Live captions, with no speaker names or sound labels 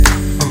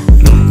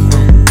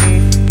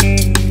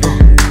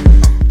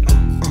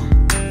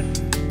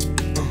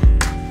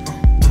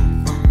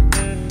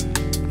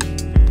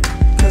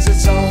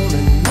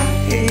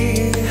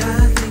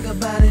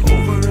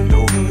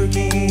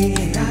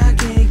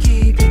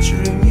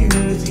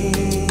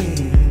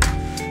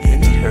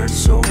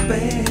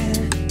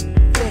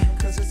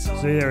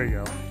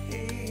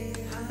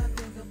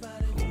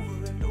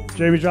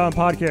JB John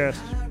Podcast.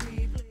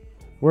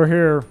 We're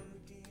here.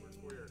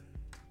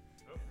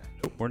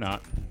 We're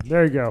not.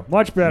 There you go.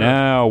 Much better.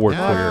 Now we're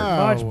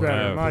Much clear.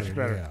 better. Okay. Much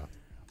better. Yeah.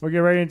 We'll get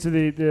right into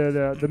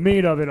the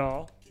meat of it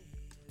all.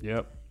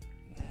 Yep.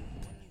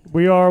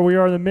 We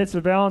are in the midst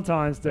of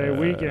Valentine's Day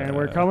weekend.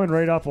 We're coming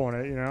right up on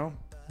it, you know.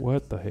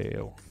 What the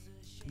hell?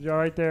 You're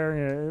right there.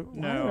 Yeah.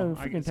 No,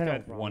 I freaking just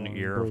tenant got problem. one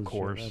ear, of Bullshit.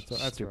 course.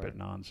 That's Stupid right.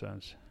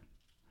 nonsense.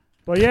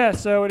 But yeah,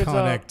 so it's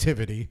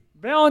Connectivity.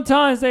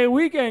 Valentine's Day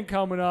weekend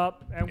coming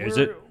up, and Is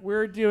it?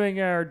 we're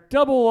doing our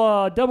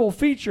double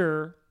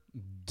feature,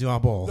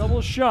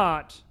 double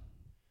shot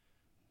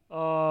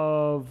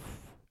of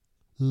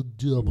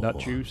Nut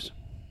juice.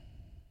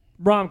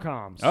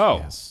 rom-coms. Oh.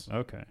 Yes.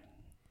 Okay.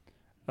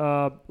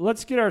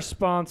 Let's get our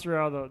sponsor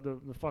out of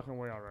the fucking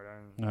way already.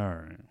 All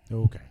right.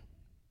 Okay.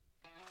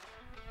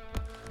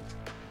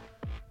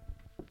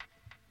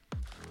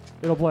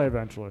 It'll play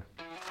eventually.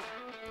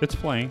 It's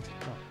playing.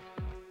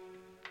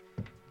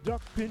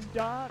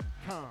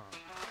 Duckpin.com.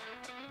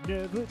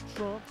 Never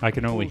Trump. I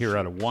can only hear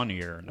out of one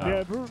ear. Not,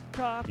 Never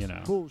cops you know.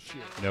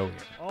 bullshit. no ear.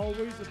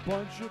 Always a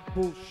bunch of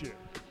bullshit.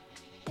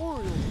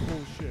 Orioles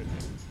bullshit.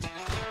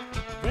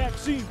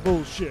 Vaccine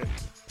bullshit.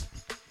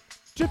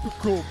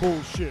 Typical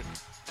bullshit.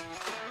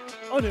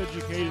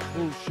 Uneducated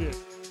bullshit.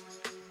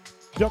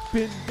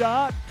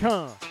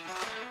 Duckpin.com.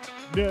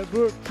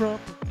 Never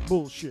Trump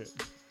bullshit.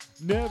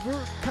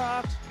 Never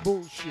cops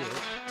bullshit.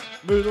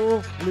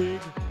 Little league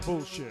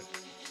bullshit.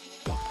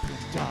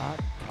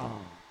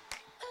 Duckpin.com.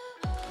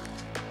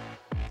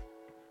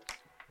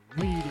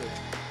 Read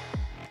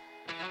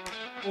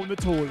it. On the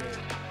toilet.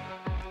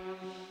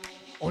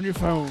 On your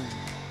phone.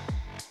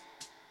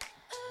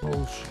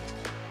 Bullshit.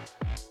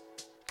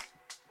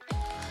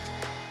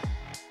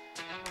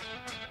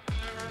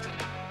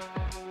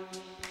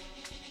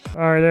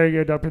 All right, there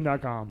you go,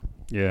 duckpin.com.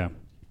 Yeah.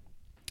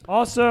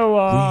 Also,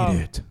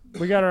 Read it.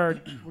 we got our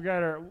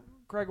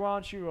Craig, why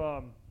don't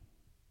you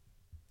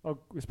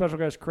special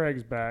guest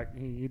Craig's back.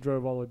 He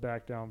drove all the way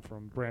back down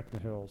from Brampton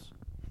Hills.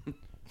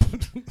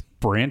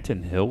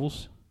 Branton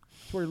Hills?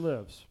 That's where he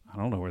lives. I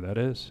don't know where that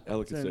is.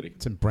 Ellicott Same. City.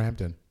 It's in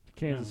Brampton.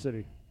 Kansas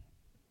City.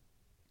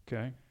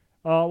 Okay.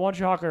 Why don't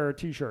you hawk our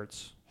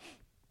t-shirts?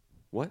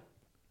 What?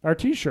 Our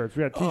t-shirts.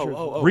 We got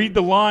t-shirts. Read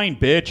the line,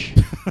 bitch.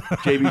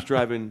 JB's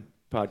Driving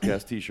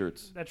Podcast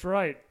T-shirts That's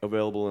right.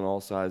 available in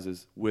all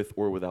sizes, with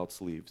or without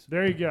sleeves.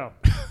 There you go.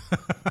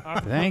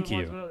 Thank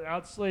you.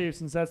 Out sleeves,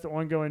 since that's the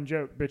ongoing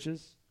joke,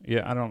 bitches.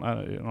 Yeah, I don't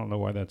know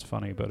why that's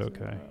funny, but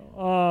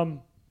okay.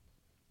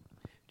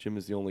 Jim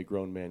is the only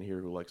grown man here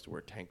who likes to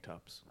wear tank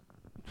tops.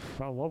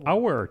 I love I'll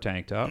it. wear a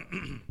tank top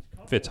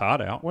if it's hot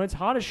out. When it's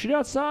hot as shit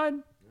outside.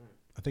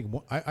 I think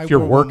I If you're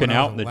wore one working when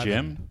I was out in the 11.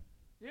 gym,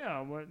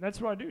 Yeah, well,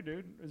 that's what I do,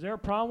 dude. Is there a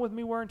problem with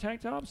me wearing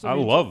tank tops? I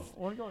mean, love it's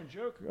an ongoing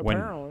joke. when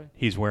Apparently.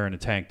 he's wearing a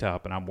tank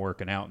top and I'm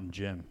working out in the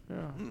gym.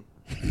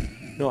 Yeah.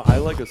 No, I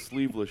like a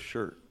sleeveless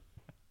shirt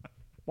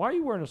Why are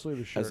you wearing a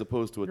sleeveless shirt? as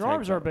opposed to a Your tank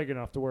arms top. aren't big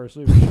enough to wear a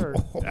sleeveless shirt.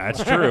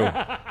 That's true.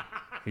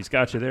 He's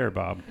got you there,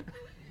 Bob.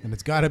 And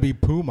it's got to be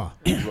Puma.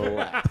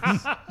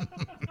 Relax.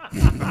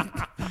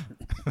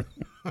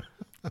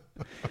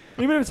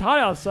 Even if it's hot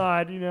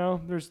outside, you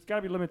know, there's got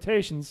to be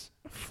limitations.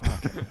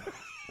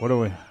 What do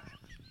we?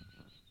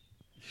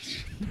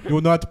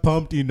 You're not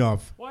pumped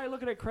enough. Why are you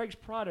looking at Craig's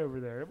prod over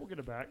there? We'll get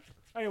it back.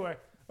 Anyway,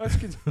 let's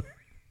continue.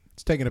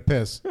 It's taking a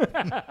piss.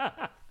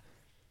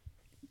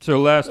 So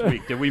last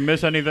week, did we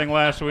miss anything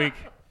last week?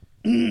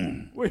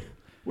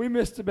 we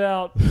missed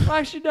about.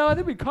 Actually, no, I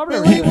think we covered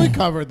Yeah, it. we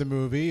covered the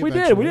movie. We did.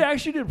 eventually. We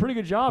actually did a pretty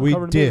good job We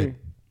covering the did.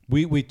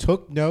 movie. We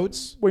took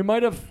notes. We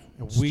might have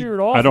We- steered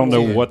off. I don't a know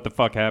little did. what the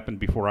fuck happened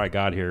before I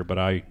got here, but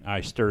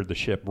I stirred the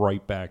ship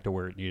right back to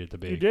where it needed to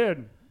be. You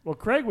did. Well,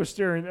 Craig was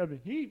steering. I mean,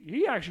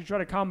 he actually tried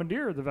to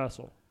commandeer the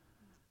vessel.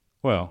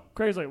 Well,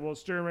 Craig's like, well,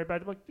 steering right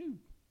back. I'm like, dude,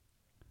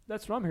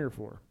 that's what I'm here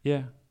for.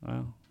 yeah.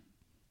 Well,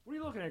 What are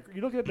you looking at?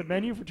 You looking at the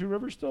menu for Two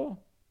Rivers still?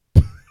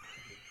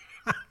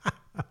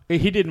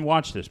 he didn't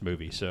watch this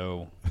movie,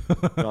 so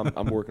No,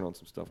 I'm working on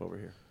some stuff over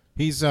here.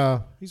 He's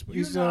not.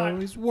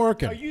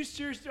 working. Are you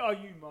serious? Oh,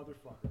 you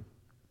motherfucker!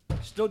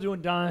 Still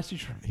doing Dynasty.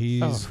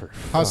 He's for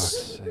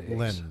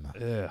hustling.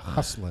 ugh.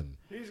 Hustling.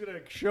 He's gonna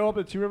show up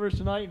at Two Rivers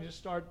tonight and just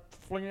start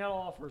flinging out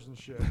offers and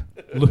shit.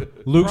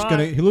 Luke's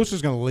Brian- Luke's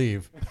is gonna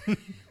leave.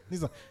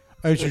 He's like,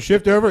 "Is your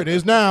shift over? It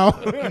is now."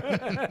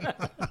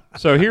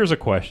 So here's a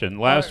question.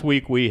 Last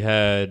week we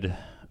had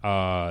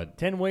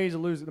 10 ways to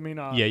lose it. I mean,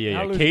 how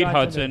to lose Kate a guy 10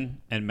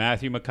 Hudson and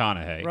Matthew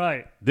McConaughey. days.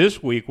 Right.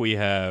 This week we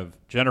have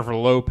Jennifer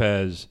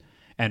Lopez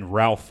and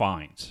Ralph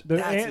Fiennes. The,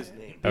 That's his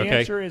name. The Okay.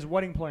 answer is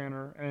Wedding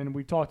Planner, and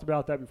we talked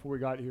about that before we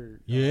got here.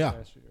 Yeah.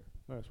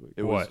 Last week.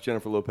 It was What?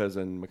 Jennifer Lopez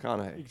and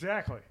McConaughey.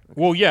 Exactly.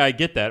 Well, yeah, I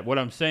get that. What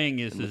I'm saying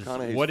is And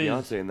McConaughey's what is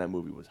fiance in that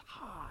movie was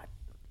hot.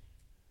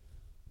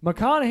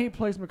 McConaughey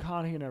plays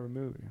McConaughey in every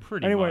movie.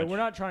 Pretty anyway, much. we're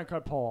not trying to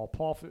cut Paul.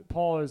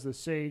 Paul is the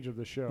sage of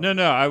the show. No,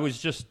 I was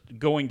just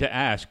going to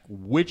ask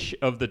which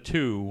of the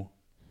two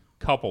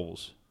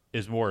couples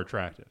is more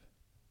attractive.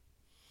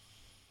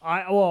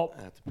 Well,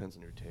 That depends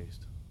on your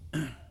taste.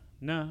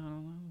 No, I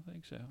don't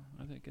think so.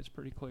 I think it's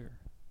pretty clear.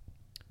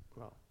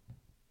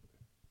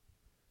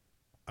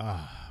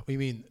 We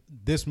mean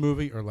this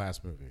movie or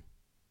last movie?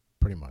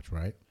 Pretty much,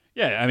 right?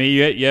 Yeah, I mean,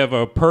 you have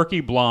a perky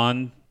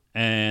blonde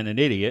and an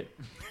idiot.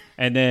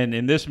 And then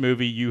in this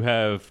movie, you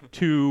have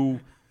two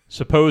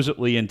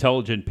supposedly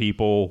intelligent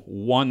people,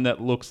 one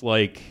that looks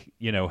like,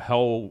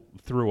 hell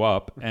threw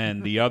up,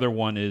 and the other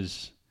one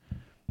is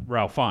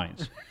Ralph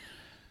Fiennes.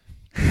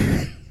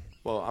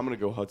 Well, I'm going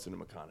to go Hudson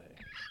and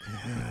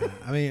McConaughey.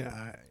 I mean,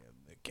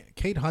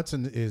 Kate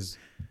Hudson is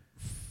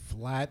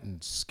flat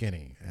and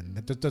skinny, and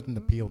that just doesn't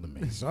appeal to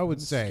me. So I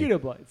would say, Mosquito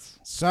bites.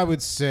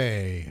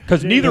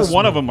 Because neither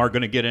one of them are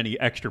going to get any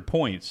extra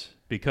points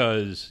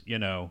because,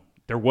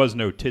 there was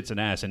no tits and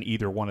ass in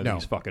either one of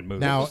these fucking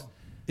movies. Now,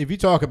 if you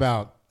talk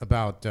about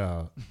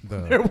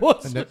There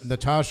was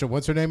Natasha,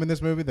 what's her name in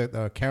this movie?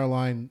 The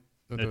Caroline.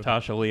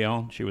 Natasha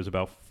Lyonne, she was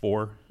about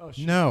 4.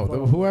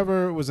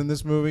 Whoever was in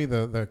this movie,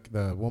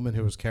 the woman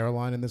who was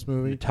Caroline in this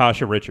movie,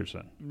 Natasha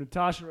Richardson.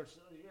 Natasha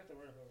Richardson.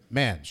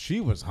 man,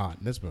 she was hot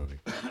in this movie.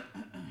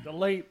 The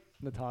late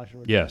Natasha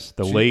Richardson. Yes,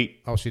 the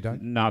late, she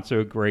died. not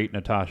so great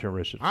Natasha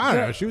Richardson. I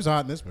don't know. She was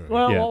hot in this movie.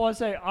 Well, Yeah. I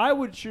say I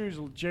would choose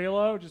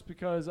J-Lo just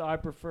because I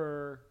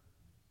prefer,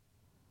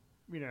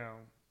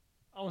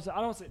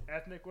 I don't say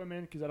ethnic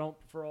women because I don't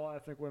prefer all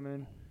ethnic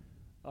women.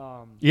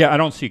 Yeah, I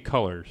don't see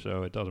color,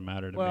 so it doesn't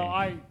matter to Well,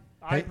 me.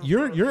 Hey,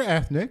 you're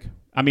ethnic.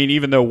 I mean,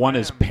 even though one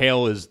is am.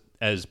 pale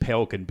as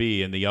pale can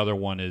be, and the other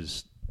one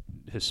is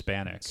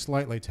Hispanic.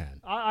 Slightly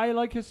tan. I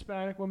like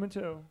Hispanic women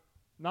too.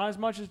 Not as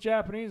much as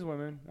Japanese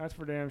women. That's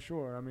for damn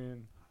sure. I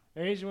mean,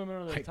 Asian women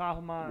are the top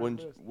of my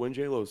list. When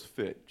J-Lo's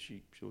fit,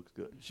 she looks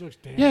good. She looks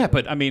damn Yeah, good.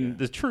 but I mean,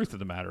 the truth of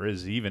the matter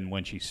is, even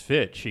when she's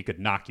fit, she could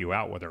knock you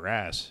out with her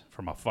ass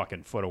from a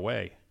fucking foot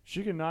away.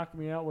 She can knock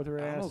me out with her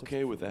ass. I'm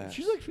okay with that.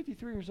 She's like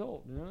 53 years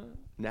old. You know?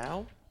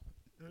 Now?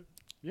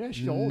 Yeah,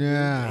 she's old. dude.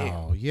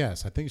 No,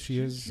 yes, I think she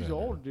is. She's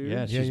old, dude.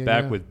 Yeah, she's yeah,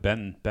 back yeah. with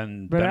Ben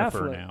Ben Bennifer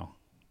Affleck. now.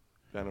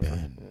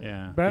 Bennifer. Yeah.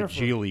 Yeah, Bennifer.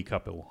 the Geely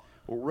couple.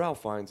 Well,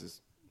 Ralph Fiennes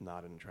is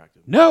not an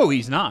attractive. No,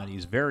 he's not.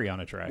 He's very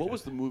unattractive. What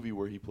was the movie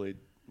where he played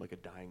like a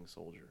dying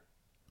soldier?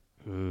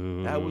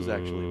 That was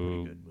actually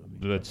a pretty good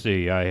movie. Let's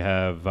see. I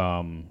have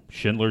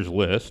Schindler's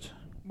List,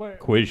 Wait,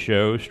 Quiz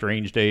Show,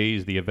 Strange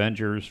Days, The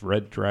Avengers,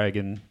 Red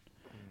Dragon,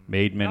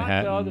 Maid Not the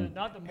Manhattan, other-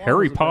 not the Marvel's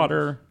Harry Avengers.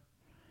 Potter,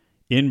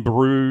 In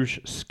Bruges,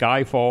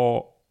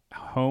 Skyfall,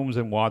 Holmes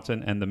and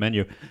Watson, and The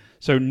Menu.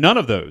 So none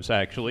of those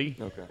actually.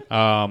 Okay.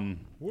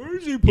 Where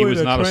does he He play was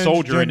the not a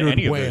soldier in transgendered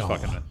any of whale?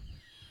 those fucking.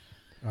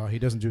 Oh, he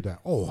doesn't do that.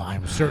 Oh,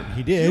 I'm certain he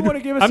you did. want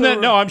to give us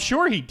I'm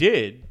sure he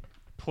did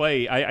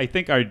play. I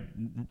think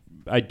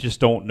I just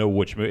don't know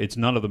which movie. It's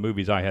none of the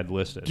movies I had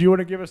listed. Do you want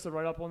to give us the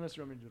write-up on this?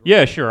 Or you want me to do the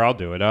Yeah, sure, I'll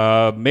do it.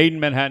 Made in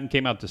Manhattan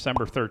came out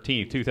December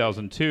 13th,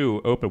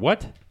 2002. Open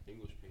what?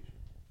 English Patient.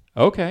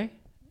 Okay.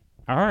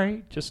 All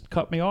right. Just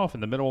cut me off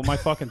in the middle of my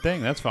fucking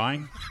thing. That's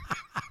fine.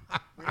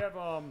 We have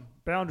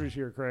boundaries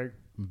here, Craig.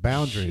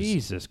 Boundaries.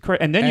 Jesus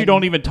Christ. And then you And-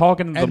 don't even talk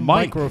into the and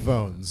mic.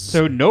 maprophones.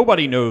 So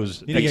nobody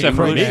knows Need to get except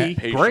for Craig me.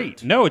 patient.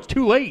 Great. No, it's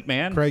too late,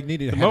 man. Craig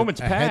needed the a,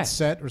 moment's a passed.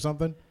 headset or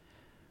something.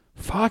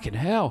 Fucking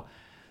hell.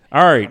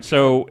 All right,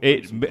 so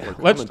let's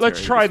commentary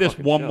try of this this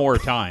fucking one show. more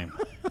time.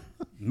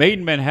 Made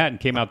in Manhattan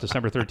came out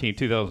December 13,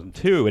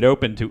 2002. It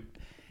opened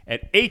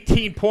at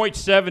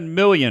 18.7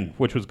 million,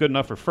 which was good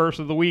enough for first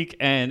of the week,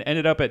 and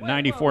ended up at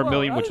 94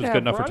 million, which was good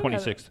enough for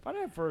 26th. I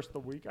didn't have first of the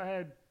week. I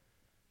had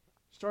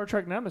Star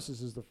Trek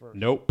Nemesis is the first.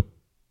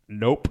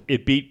 Nope.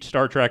 It beat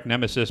Star Trek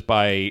Nemesis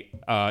by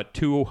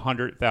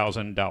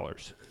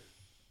 $200,000.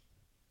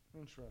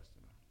 Interesting.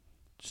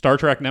 Star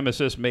Trek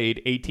Nemesis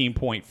made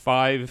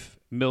 18.5ch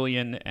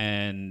million,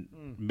 and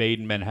Made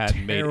in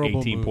Manhattan made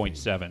Terrible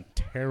 18.7.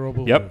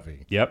 Terrible Yep.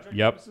 movie. Yep.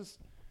 Nemesis?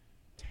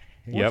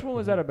 Which Yep. one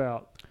was that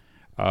about?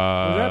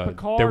 Was that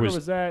Picard there or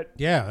was that?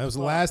 Yeah, that was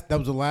the last. That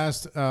was the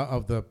last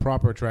of the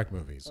proper Trek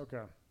movies.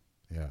 Okay.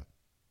 Yeah.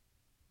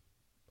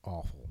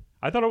 Awful.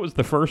 I thought it was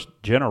the first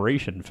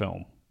generation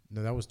film.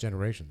 No, that was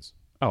Generations.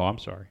 Oh, I'm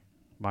sorry.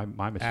 My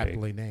mistake.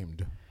 Aptly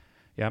named.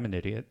 Yeah, I'm an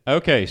idiot.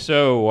 Okay,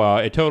 so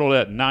it totaled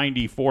at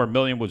 94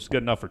 million, which was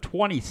good enough for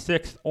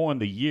 26th on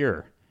the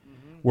year.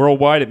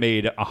 Worldwide, it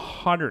made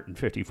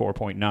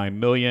 154.9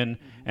 million,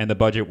 and the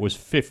budget was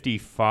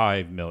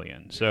 55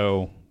 million.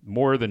 So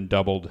more than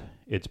doubled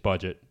its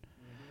budget.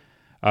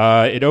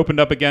 It opened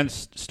up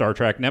against Star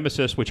Trek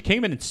Nemesis, which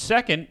came in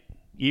second,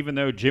 even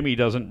though Jimmy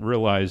doesn't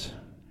realize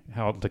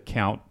how to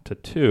count to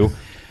two.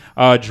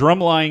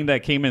 Drumline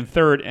that came in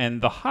third,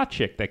 and The Hot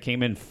Chick that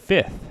came in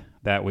fifth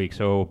that week.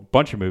 So a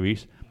bunch of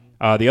movies.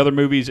 The other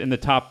movies in the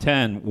top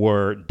 10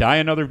 were Die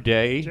Another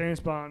Day. James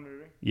Bond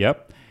movie.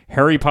 Yep.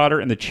 Harry Potter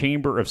and the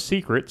Chamber of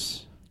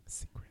Secrets.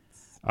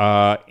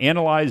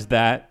 Analyze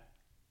That.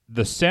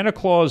 The Santa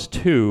Claus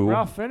 2.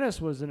 Ralph Fiennes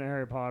was in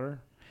Harry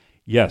Potter.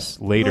 Yes,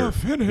 later. Ralph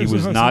Fiennes He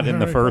was was not in in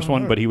the Harry first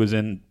one, Potter. but he was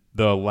in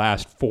the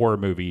last 4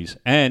 movies.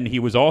 And he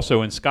was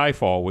also in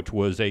Skyfall, which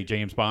was a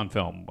James Bond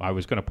film. I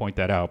was going to point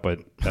that out, but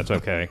that's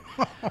okay.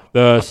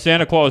 The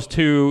Santa Claus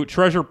 2,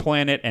 Treasure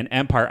Planet, and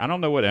Empire. I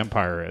don't know what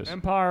Empire is.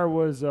 Empire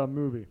was a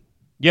movie.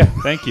 Yeah,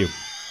 thank you.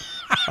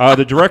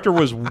 The director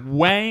was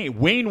Wayne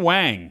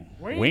Wang.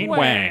 Wayne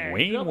Wang.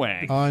 Wayne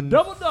Wang.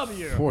 Double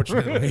W.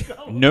 Unfortunately.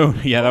 No,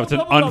 yeah, that was an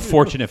Double W.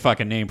 unfortunate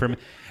fucking name for him.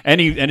 And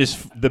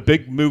the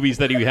big movies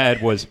that he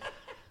had was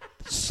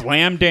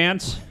Slam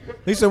Dance.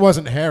 At least it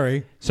wasn't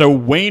Harry. So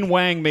Wayne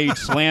Wang made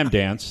Slam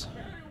Dance.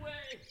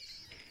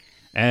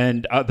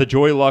 And The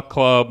Joy Luck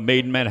Club,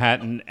 Made in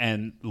Manhattan,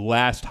 and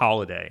Last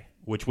Holiday,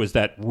 which was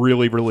that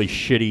really, really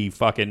shitty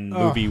fucking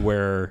movie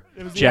where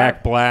was the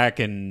Jack Black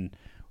and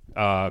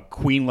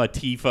Queen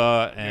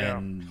Latifah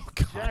and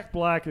Jack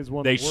Black is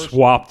one they of the worst.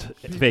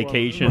 swapped people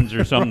vacations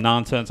or some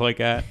nonsense like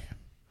that.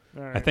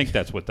 All right. I think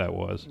that's what that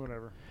was.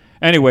 Whatever.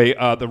 Anyway,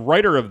 the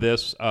writer of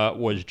this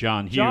was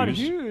John Hughes. John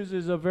Hughes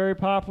is a very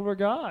popular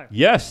guy.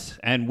 Yes,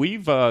 and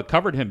we've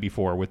covered him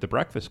before with The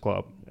Breakfast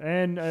Club.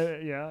 And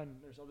and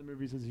there's other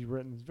movies that he's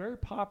written. He's very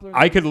popular.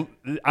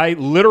 I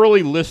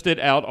literally listed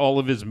out all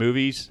of his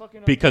movies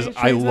Fucking because Planes,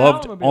 I Trains, and loved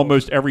Automobiles.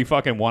 almost every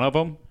fucking one of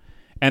them.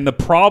 And the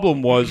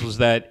problem was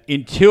that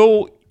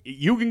until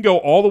you can go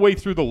all the way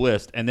through the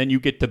list and then you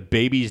get to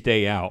Baby's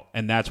Day Out,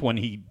 and that's when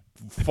he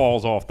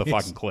falls off the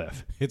fucking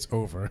cliff. It's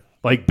over.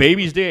 Like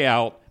Baby's Day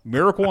Out,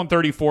 Miracle on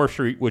 34th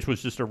Street, which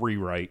was just a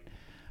rewrite,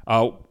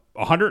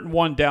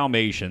 101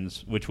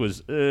 Dalmatians, which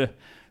was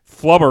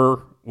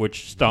Flubber,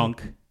 which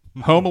stunk,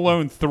 Home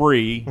Alone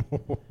 3,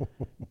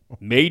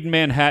 Made in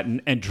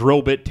Manhattan, and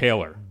Drill Bit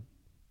Taylor.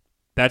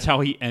 That's how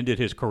he ended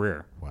his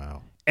career.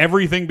 Wow.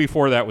 Everything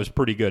before that was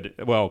pretty good.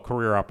 Well,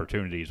 Career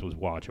Opportunities was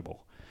watchable.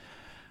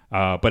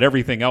 But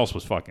everything else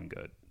was fucking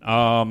good.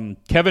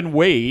 Kevin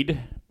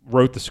Wade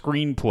wrote the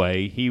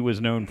screenplay. He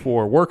was known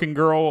for Working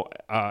Girl,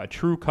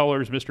 True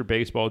Colors, Mr.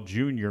 Baseball,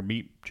 Junior,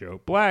 Meet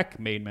Joe Black,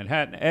 Made in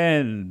Manhattan,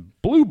 and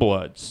Blue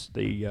Bloods,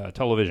 the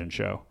television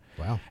show.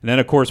 Wow. And then,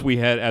 of course, we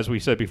had, as we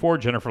said before,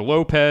 Jennifer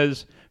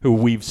Lopez, who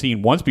we've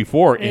seen once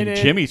before in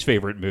Jimmy's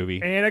favorite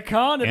movie,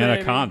 Anaconda.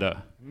 Anaconda.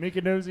 Baby.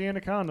 Mika knows the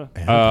Anaconda.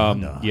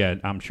 Yeah,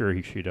 I'm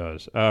sure she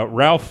does.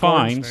 Ralph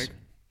Garden Fiennes,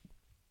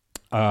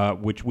 snake.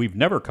 which we've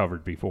never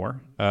covered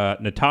before.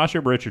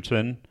 Natasha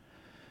Richardson,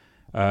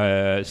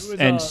 and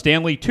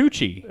Stanley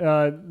Tucci.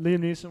 Liam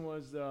Neeson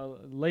was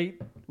Liam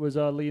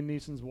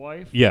Neeson's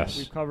wife. Yes.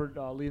 We've covered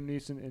Liam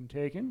Neeson in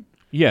Taken.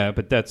 Yeah,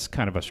 but that's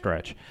kind of a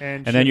stretch.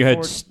 And then you had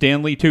Ford,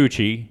 Stanley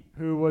Tucci.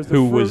 who was the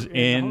who fruit was in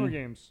in- the Hunger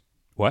Games.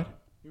 What?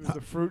 He was the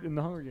fruit in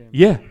the Hunger Games.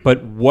 Yeah,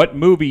 but what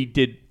movie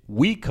did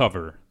we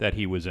cover that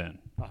he was in?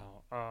 I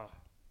don't have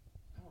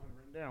it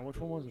written down. Which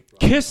one was it?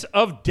 Kiss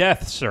of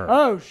Death, sir.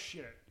 Oh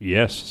shit!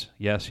 Yes.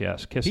 Kiss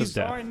of Death.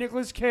 Sorry,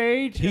 Nicolas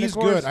Cage. and He's of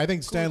course- good. I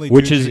think Stanley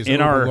Which Tucci is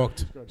in our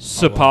overlooked.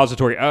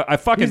 suppository. I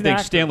fucking He's an think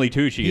actor. Stanley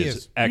Tucci He is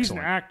is.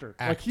 excellent. He's an actor.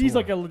 Like Actor. he's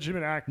like a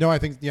legitimate actor. No, I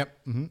think, yep.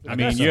 I mean,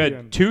 That's you so had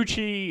good.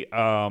 Tucci,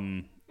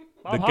 Bob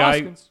the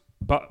guy. Hoskins.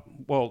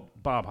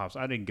 Bob House.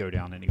 I didn't go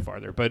down any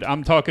farther, but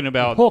I'm talking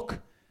about. Hook.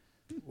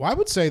 Well, I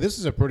would say this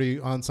is a pretty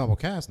ensemble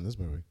cast in this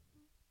movie.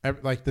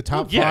 Like the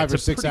top Yeah, 5 it's or a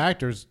 6 pretty-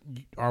 actors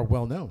are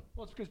well known.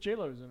 Well, it's because J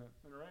Lo's in it,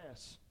 in her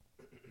ass,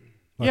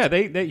 Yeah,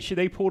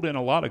 they pulled in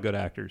a lot of good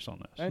actors on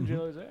this. and J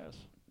Lo's ass.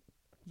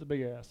 It's a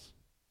big ass.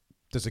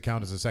 Does it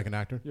count as a second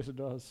actor? Yes, it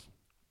does.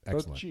 Both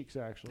Excellent. cheeks,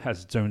 actually.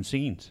 Has its own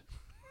scenes.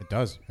 It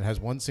does. It has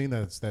one scene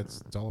that's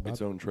it's all about.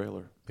 Its own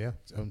trailer. Yeah,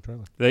 its own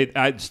trailer.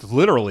 It's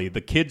literally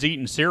the kid's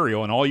eating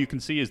cereal, and all you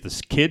can see is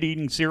this kid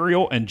eating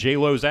cereal and J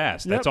Lo's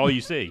ass. That's Yep. all you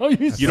see. Oh,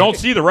 You don't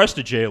see the rest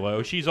of J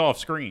Lo. She's off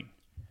screen.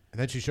 And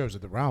then she shows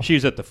at the Ralph.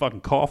 She's at the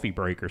fucking coffee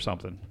break or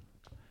something.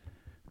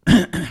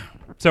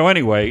 So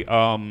anyway,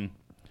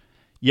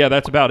 yeah,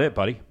 that's about it,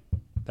 buddy.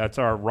 That's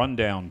our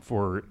rundown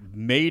for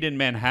Made in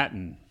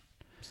Manhattan.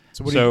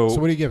 So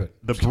what do you give it?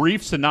 The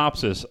brief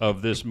synopsis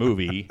of this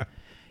movie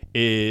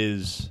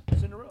is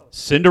Cinderella.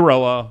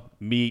 Cinderella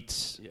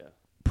meets Yeah.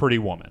 Pretty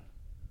Woman.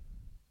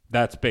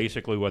 That's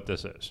basically what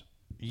this is.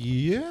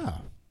 Yeah.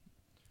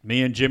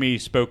 Me and Jimmy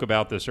spoke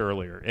about this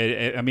earlier.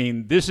 I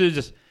mean,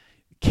 this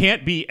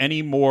can't be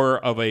any more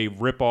of a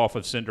ripoff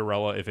of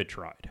Cinderella if it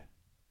tried.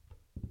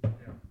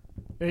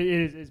 It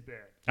is bad.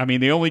 I mean,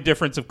 the only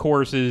difference, of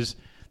course, is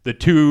the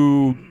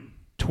two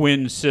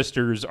twin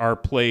sisters are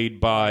played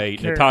by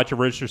Natasha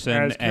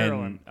Richardson as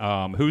Carolyn.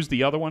 and who's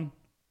the other one?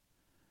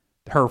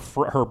 Her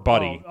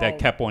buddy that oh.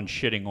 kept on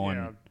shitting on.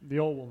 Yeah, the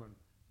old woman.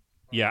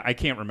 Yeah, I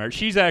can't remember.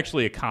 She's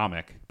actually a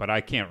comic, but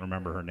I can't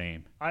remember her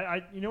name.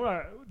 You know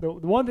what? The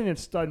one thing that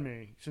stunned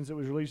me since it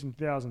was released in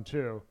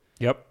 2002.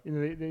 Yep. You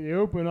know, they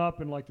open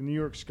up in like the New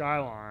York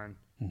skyline,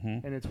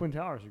 Mm-hmm. and the Twin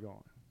Towers are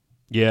gone.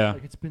 Yeah.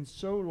 Like it's been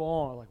so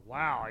long. Like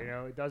wow, you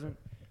know, it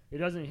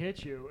doesn't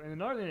hit you. And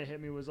another thing that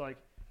hit me was like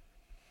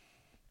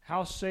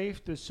how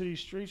safe the city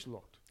streets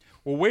looked.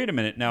 Well, wait a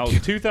minute. Now,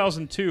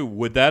 2002,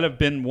 would that have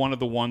been one of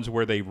the ones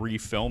where they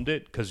refilmed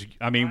it? Because,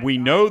 I mean, we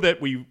know that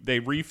they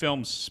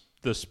refilmed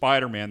the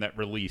Spider-Man that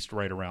released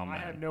right around I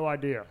then. have no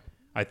idea.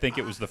 I think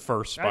it was the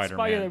first That's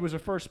Spider-Man. it was the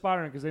first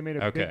Spider-Man because they made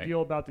a Okay. big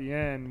deal about the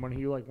end when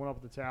he like went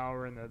up the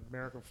tower and the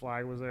American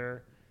flag was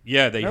there.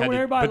 Yeah, they Remember had when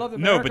to, everybody but, loved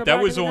no, America but that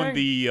back was in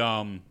the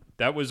on day?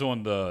 that was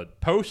on the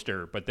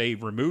poster, but they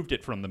removed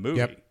it from the movie.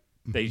 Yep.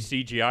 They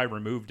CGI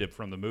removed it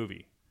from the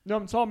movie. No,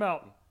 I'm talking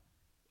about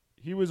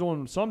he was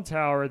on some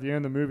tower at the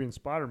end of the movie in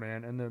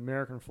Spider-Man, and the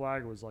American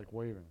flag was like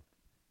waving.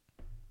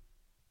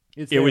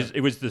 It was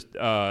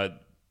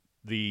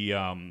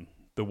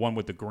the one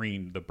with the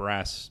green, the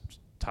brass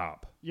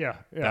top. Yeah.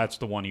 That's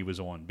the one he was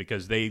on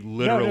because they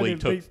literally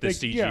took the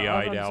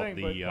CGI'd out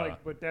the.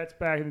 But that's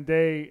back in the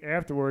day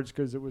afterwards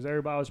because it was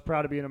everybody was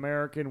proud to be an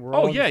American. We're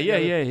Oh all yeah.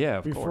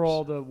 Of before course.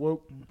 all the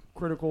woke,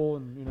 critical,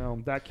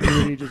 and that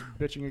community just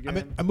bitching again.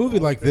 I mean, a movie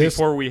like this.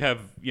 Before we have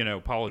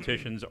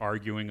politicians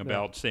arguing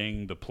about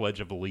saying the Pledge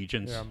of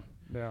Allegiance.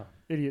 Yeah,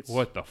 idiots.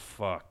 What the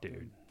fuck,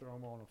 dude? Throw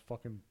them on a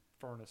fucking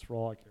furnace for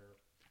all I care.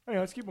 Hey,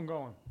 let's keep on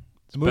going.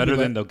 It's better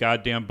than the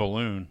goddamn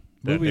balloon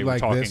that movie they were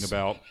like talking this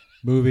about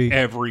movie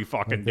every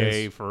fucking like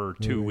day this for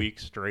 2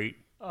 weeks straight.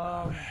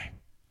 What?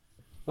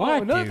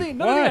 Another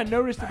thing I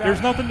noticed about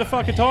There's nothing to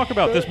fucking talk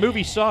about. This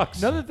movie sucks.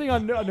 Another thing I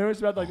noticed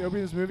about like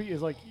opening this movie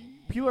is like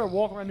people are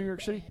walking around New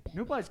York City.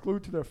 Nobody's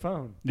glued to their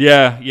phone.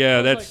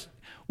 Yeah. That's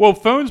well,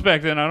 phones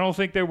back then. I don't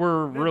think they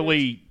were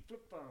really.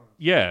 Flip phones.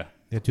 Yeah,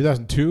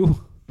 2002.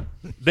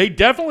 they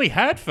definitely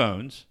had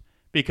phones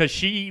because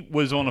she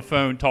was on a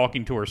phone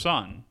talking to her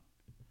son.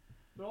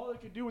 But all they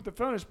could do with the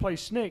phone is play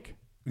Snake.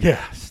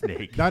 Yeah,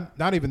 Snake.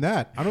 Not even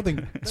that. I don't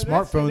think that's-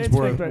 smartphones that's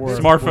were, Snake back were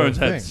then. Smartphones were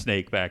a had thing.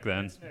 Snake back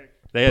then. Snake.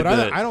 They had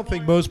But I don't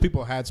think most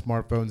people had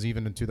smartphones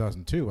even in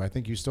 2002. I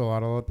think you still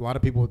had a lot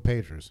of people with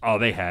pagers. Oh,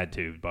 they had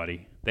to,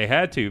 buddy. They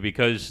had to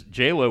because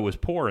J-Lo was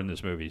poor in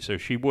this movie, so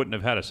she wouldn't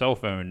have had a cell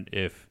phone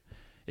if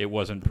it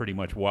wasn't pretty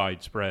much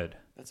widespread.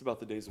 That's about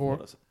the days of Or-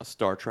 what, a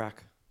Star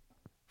Trek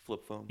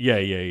flip phone. Yeah.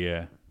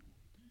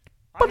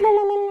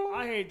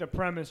 I hate the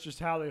premise, just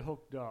how they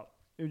hooked up.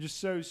 It was just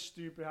so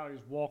stupid how he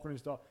was walking and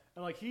stuff.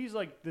 And like he's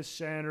like the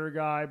senator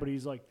guy, but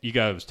he's like You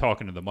guys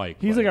talking to the mic.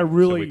 he's buddy, like a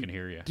really so we can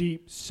hear you.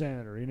 deep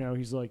senator.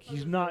 He's like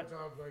he's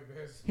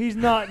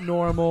not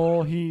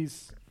normal.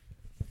 He's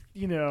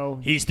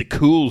He's the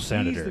cool he's the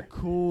senator.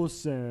 cool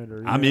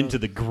senator. I'm into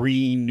the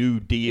Green New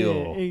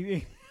Deal.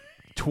 He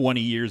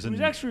 20 years in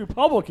was actually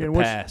Republican,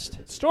 which past.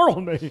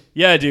 startled me.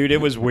 Yeah, dude, it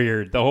was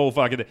weird. The whole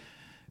fucking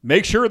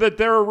make sure that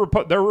they're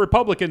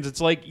Republicans.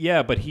 It's like,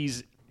 yeah, but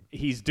he's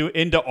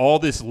into all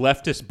this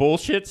leftist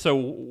bullshit. So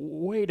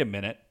wait a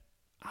minute,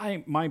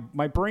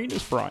 my brain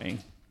is frying.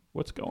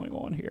 What's going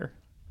on here?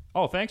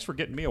 Oh, thanks for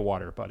getting me a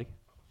water, buddy.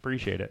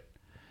 Appreciate it.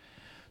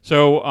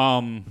 So,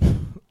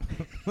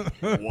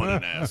 What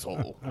an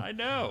asshole. I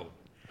know,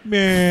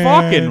 Man,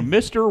 fucking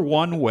Mr.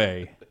 One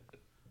Way.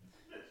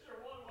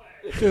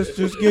 just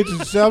get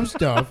you some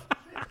stuff.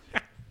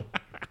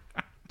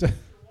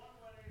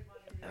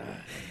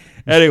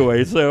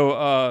 Anyway,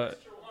 so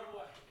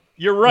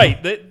you're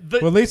right.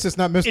 Well, at least it's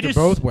not Mr. It is-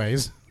 Both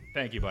Ways.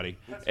 Thank you, buddy.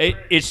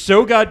 It's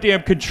so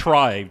goddamn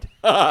contrived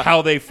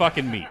how they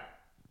fucking meet.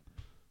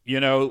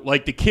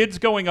 Like the kid's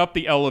going up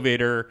the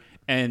elevator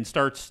and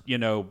starts,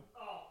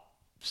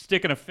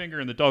 sticking a finger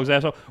in the dog's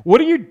asshole. What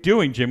are you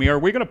doing, Jimmy? Are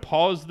we going to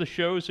pause the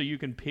show so you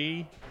can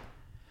pee?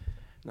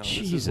 No,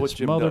 Jesus, this is what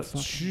Jim does.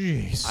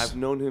 Jeez. I've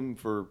known him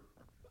for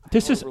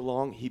This is. however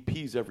long. He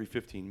pees every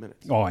 15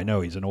 minutes. Oh, I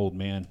know. He's an old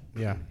man.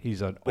 Yeah.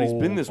 He's an But he's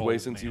old, been this way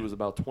old since he man. was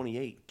about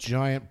 28.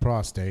 Giant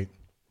prostate.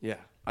 Yeah.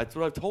 That's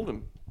what I've told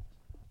him.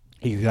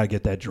 He's got to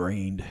get that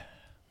drained.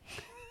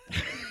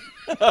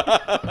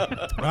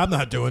 I'm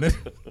not doing it.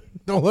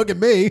 Don't look at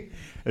me.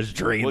 Let's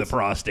drain What's- the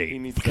prostate. He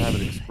needs to have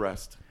it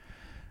expressed.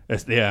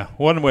 Yeah,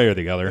 one way or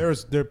the other.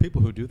 There are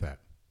people who do that.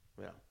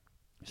 Yeah.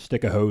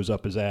 Stick a hose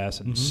up his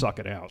ass and suck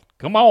it out.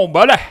 Come on,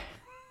 buddy.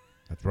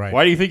 That's right.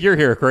 Why do you think you're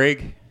here,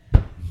 Craig?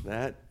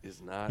 That is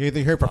not You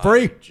think here for my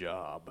free?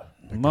 job.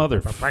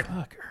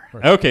 Motherfucker.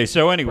 Okay,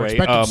 so We're anyway,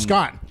 expecting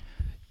Scott.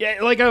 yeah,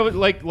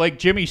 like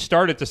Jimmy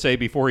started to say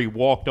before he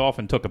walked off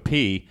and took a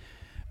pee.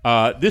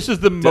 This is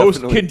the most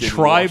Definitely didn't wash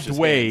contrived his hands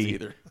way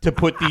either. to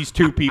put these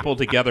two people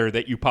together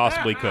that you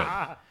possibly could.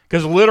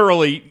 Because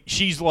literally,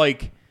 she's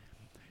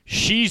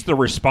the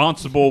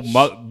responsible,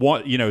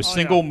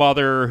 single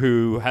mother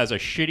who has a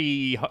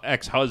shitty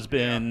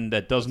ex-husband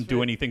that doesn't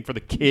do anything for the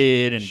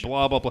kid and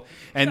blah blah blah.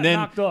 And got then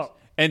knocked up.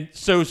 and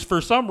so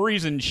for some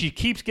reason she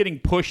keeps getting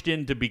pushed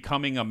into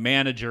becoming a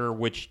manager.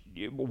 Which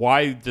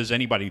why does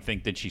anybody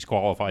think that she's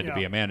qualified to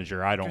be Yeah. a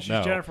manager? I don't 'Cause know.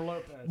 she's Jennifer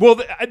Lopez.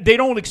 Well, they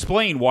don't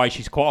explain why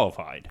she's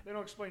qualified. They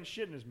don't explain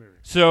shit in this movie.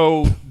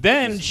 So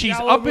then This is she's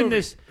Gallo up in movie.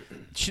 this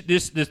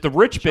the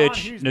rich John bitch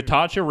Hughes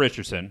Natasha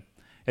Richardson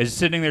is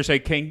sitting there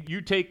saying, "Can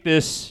you take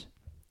this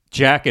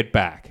jacket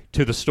back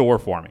to the store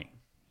for me?"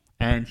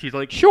 And she's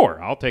like, "Sure,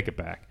 I'll take it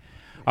back."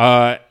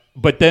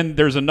 But then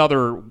there's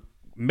another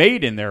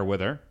maid in there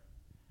with her,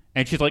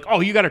 and she's like, "Oh,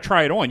 you got to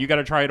try it on. You got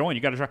to try it on.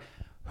 You got to try."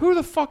 Who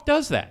the fuck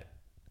does that?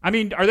 I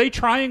mean, are they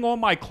trying on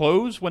my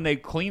clothes when they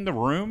clean the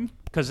room?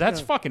 Because that's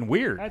Yeah. fucking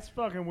weird. That's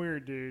fucking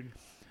weird, dude.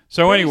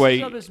 So The anyway,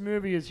 basis of this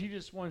movie is he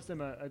just wants them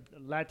a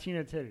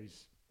Latina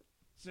titties.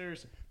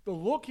 Seriously, the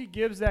look he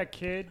gives that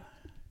kid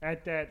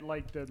at that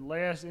the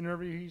last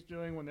interview he's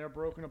doing when they're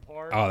broken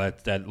apart. oh,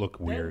 that looked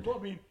that weird. look-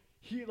 I mean,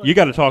 he You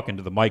got to talk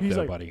into the mic, He's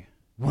though, like- buddy.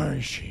 Where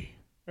is she?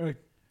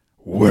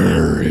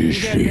 Where is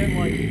He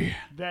had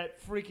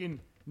that freaking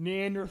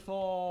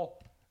Neanderthal,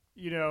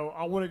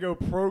 I want to go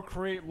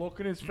procreate look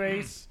in his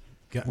face.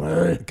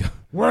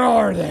 Where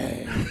are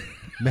they?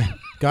 Man,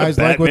 guys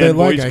The like what they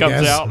Batman like, voice I comes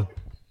guess. out.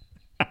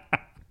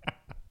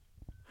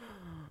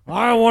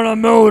 I want a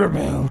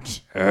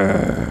motorboat.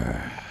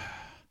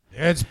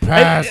 It's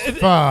past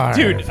 5.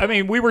 Dude, I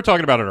mean, we were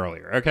talking about it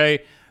earlier, okay?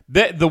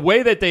 The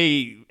way that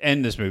they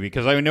end this movie,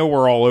 because I know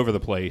we're all over the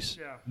place,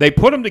 Yeah. they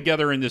put them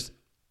together in this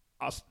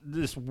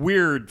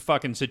weird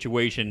fucking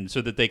situation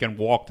so that they can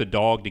walk the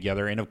dog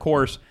together. And, of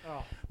course,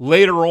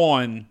 later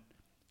on,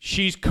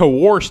 she's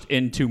coerced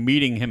into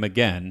meeting him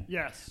again.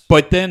 Yes.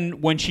 But then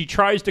when she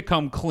tries to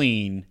come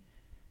clean,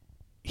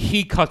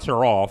 he cuts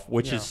her off,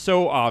 which is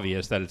so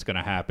obvious that it's going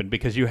to happen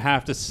because you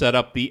have to set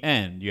up the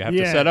end. You have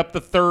to set up the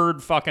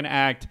third fucking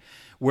act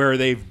where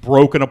they've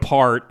broken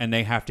apart and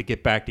they have to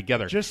get back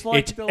together. Just like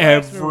it's the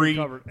last movie we every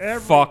covered.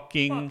 Every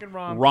fucking fucking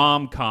rom-com.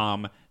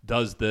 rom-com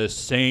does the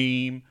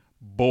same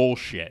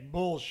bullshit.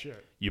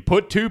 Bullshit. You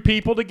put two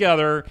people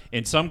together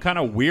in some kind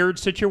of weird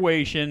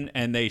situation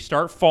and they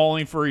start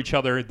falling for each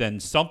other, then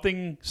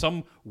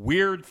some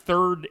weird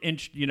third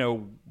inch,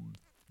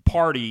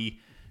 party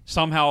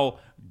somehow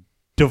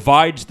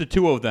divides the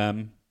two of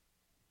them,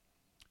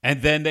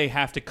 and then they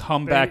have to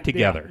come back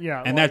together.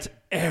 And that's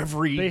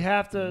every They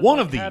have to one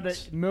of have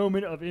these. that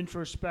moment of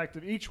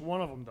introspective. Each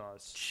one of them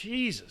does.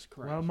 Jesus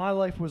Christ. Well, my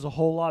life was a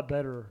whole lot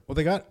better Well,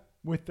 they got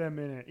with them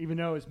in it, even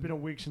though it's been a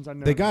week since I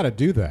know. they got to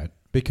do that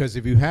because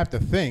if you have to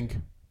think,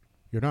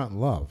 you're not in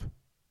love,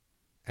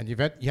 and you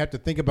have to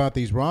think about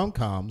these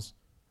rom-coms.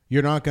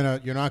 You're not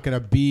gonna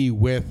be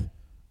with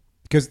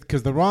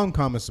because the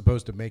rom-com is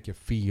supposed to make you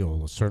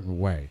feel a certain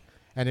way,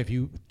 and if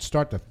you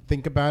start to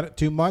think about it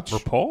too much,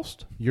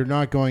 Repulsed? you're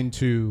not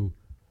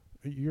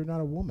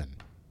a woman.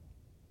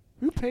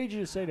 Who paid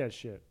you to say that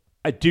shit?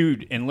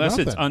 Dude, unless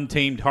it's Nothing.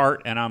 Untamed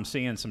Heart and I'm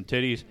seeing some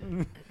titties,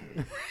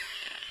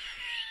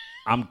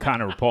 I'm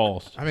kind of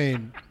repulsed. I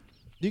mean,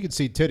 you can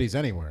see titties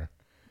anywhere.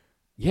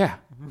 Yeah,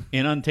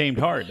 in Untamed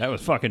Heart. That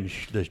was fucking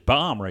the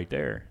bomb right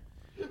there.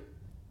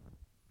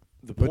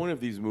 The point of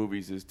these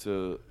movies is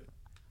to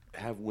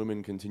have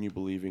women continue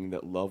believing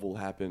that love will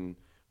happen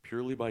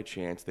purely by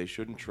chance. They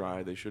shouldn't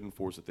try. They shouldn't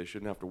force it. They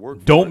shouldn't have to work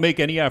for Don't it. make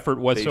any effort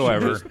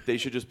whatsoever. They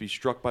should just be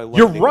struck by You're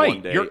lightning right.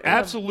 one day. You're and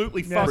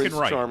absolutely fucking Prince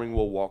right. Charming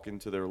will walk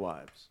into their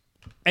lives.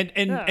 And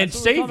Yeah, that's what we were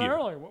save talking you.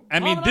 about earlier. I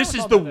Tom mean, and I this were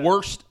is talking the about that.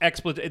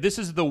 worst This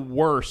is the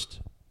worst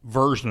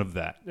version of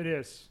that It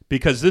is.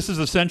 because this is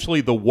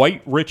essentially the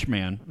white rich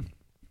man,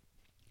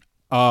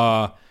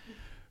 who,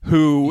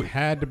 You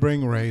had to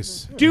bring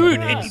race, dude,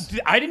 Yes.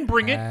 I didn't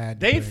bring it. Had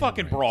They bring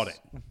fucking race. brought it.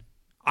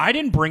 I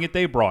didn't bring it.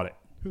 They brought it.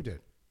 Who did?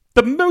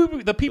 The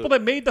movie, the people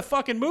that made the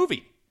fucking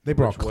movie. They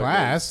brought Which woman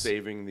class.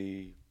 saving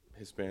the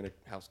Hispanic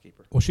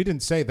housekeeper. Well, she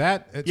didn't say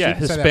that. She Yeah,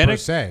 didn't say that per Hispanic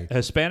se.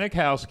 Hispanic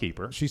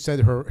housekeeper. She said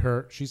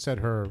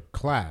her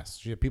class.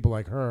 She had people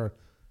like her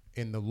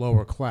in the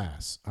lower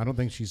class. I don't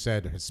think she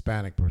said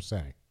Hispanic per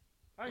se.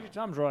 Actually,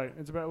 Tom's right.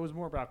 It was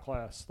more about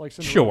class. Like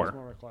Cinderella Sure. was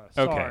more about class.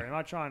 Okay. Sorry, I'm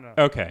not trying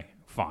to Okay,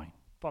 fine.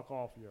 fuck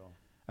off you.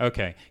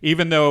 Okay,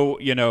 even though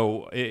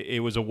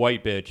it was a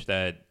white bitch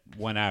that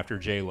went after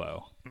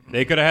J-Lo.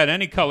 They could have had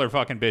any color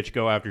fucking bitch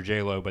go after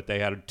J-Lo, but they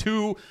had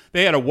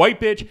a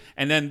white bitch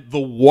and then the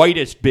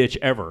whitest bitch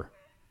ever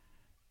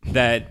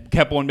that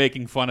kept on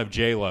making fun of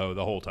J-Lo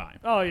the whole time.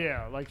 Oh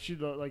yeah, like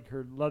like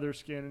her leather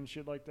skin and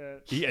shit like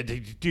that. Yeah,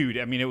 dude,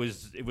 I mean it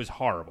was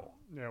horrible.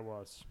 Yeah, it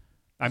was.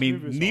 I This mean,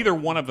 movie was neither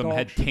awful. one of them Dog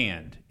had shit.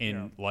 tanned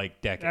in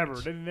like decades. Ever.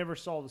 They never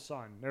saw the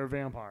sun. They were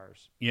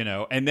vampires.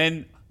 And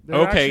then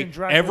They're actually okay, in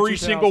Dracula every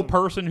 2000. single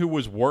person who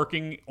was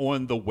working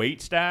on the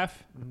wait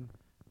staff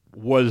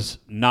was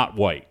not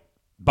white.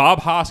 Bob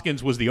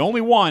Hoskins was the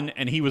only one,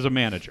 and he was a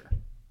manager.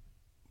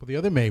 Well, the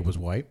other maid was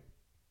white.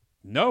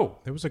 No,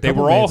 There was a they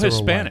couple were all maids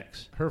that were white.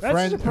 Hispanics. Her That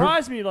friend,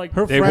 surprised me. Like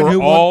her They friend were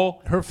who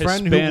all her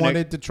friend Hispanic. who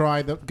wanted to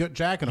try the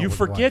Jack and You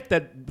forget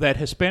that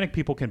Hispanic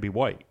people can be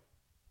white.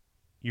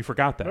 You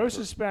forgot that. most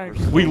Hispanic.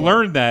 We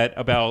learned that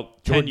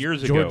about 10 George-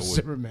 years George ago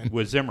Zimmerman.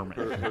 with Zimmerman.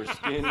 Her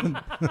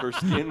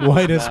skin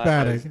White was not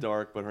Hispanic. as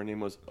dark, but her name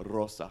was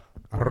Rosa.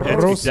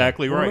 That's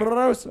exactly right.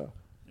 Rosa.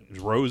 It was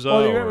Rosa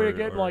Well, or, we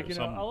get, or like,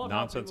 some I love how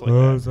nonsense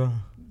people- like that.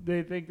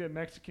 They think that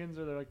Mexicans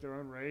are like their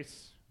own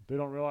race. They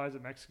don't realize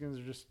that Mexicans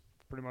are just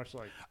pretty much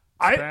like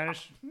I-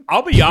 Spanish.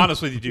 I'll be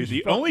honest with you, dude.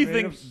 The Fuck only thing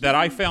natives. that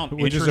I found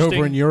which is interesting,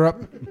 over in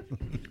Europe.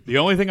 the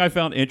only thing I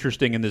found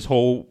interesting in this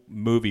whole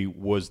movie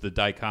was the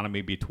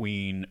dichotomy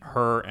between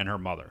her and her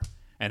mother,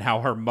 and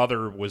how her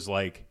mother was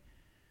like,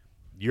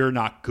 "You're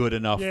not good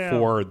enough Yeah.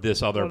 for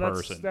this other Well,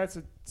 person." That's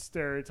a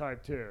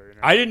stereotype too. You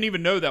know? I didn't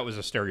even know that was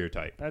a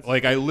stereotype. That's-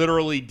 Like I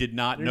literally did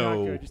not You're know.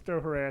 not good. Just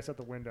throw her ass out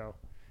the window.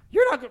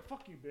 You're not good.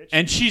 Fuck you, bitch.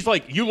 And she's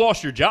like, "You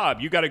lost your job.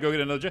 You got to go get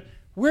another job."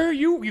 Where are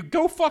you? You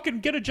go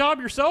fucking get a job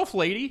yourself,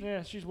 lady.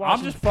 yeah, she's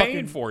watching. just fucking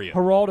paying for you.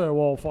 Geraldo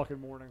all fucking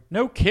morning.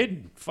 No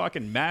kidding.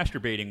 Fucking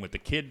masturbating with the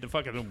kid to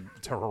fucking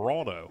to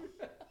Geraldo.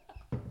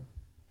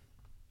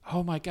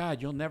 Oh my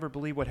God! You'll never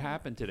believe what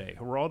happened today.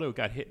 Geraldo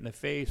got hit in the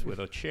face with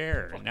a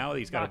chair, and now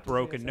he's got a knocked his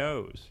broken ass out.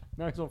 nose.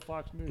 Now he's on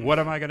Fox News. What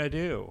am I gonna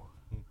do?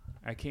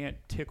 I can't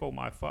tickle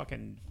my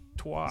fucking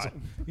twat.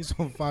 He's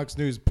on Fox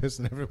News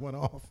pissing everyone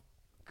off.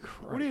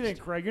 What do you think,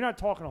 Craig? You're not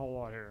talking a whole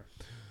lot here.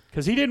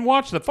 Because he didn't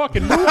watch the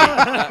fucking movie.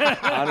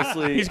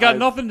 Honestly, He's got I've-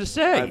 nothing to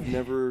say. I've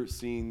never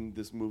seen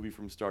this movie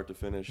from start to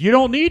finish. You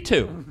don't need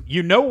to.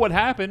 You know what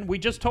happened. We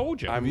just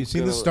told you. I'm If you've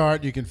seen the gonna-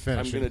 start, you can I'm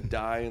finish gonna it.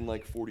 die in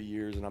like 40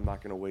 years, and I'm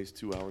not gonna waste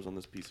 2 hours on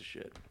this piece of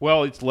shit.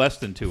 Well, it's less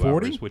than 2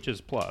 40? hours, which is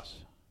plus.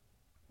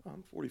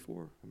 I'm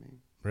 44. I mean,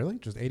 Really?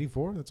 Just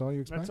 84? That's all you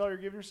expect? That's all you're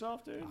giving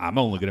yourself, dude? I'm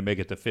only going to make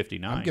it to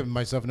 59. I'm giving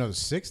myself another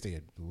 60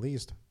 at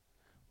least.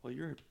 well,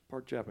 you're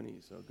part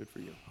Japanese, so good for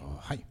you. Oh,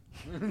 hi.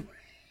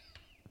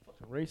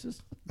 Racist?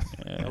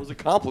 That was a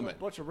compliment.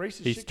 Bunch of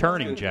racist He's shit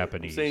turning going on. I'm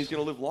Japanese. saying he's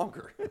gonna live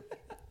longer.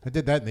 I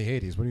did that in the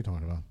 80s. What are you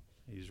talking about?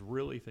 He's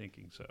really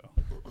thinking so.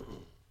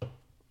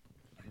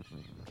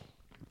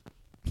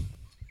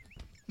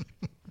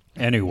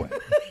 Anyway,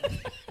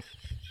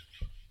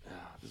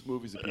 This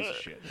movie's a piece of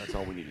shit. That's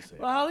all we need to say.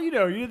 Well, how do you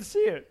know? You didn't see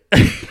it.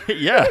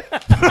 yeah.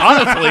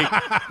 Honestly,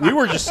 we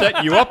were just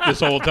setting you up this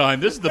whole time.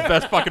 This is the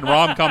best fucking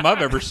rom-com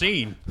I've ever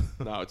seen.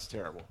 No, it's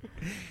terrible.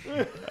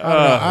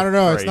 I don't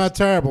know. It's Christ. not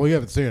terrible. You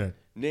haven't seen it.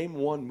 Name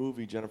one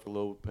movie Jennifer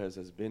Lopez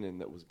has been in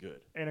that was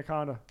good.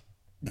 Anaconda.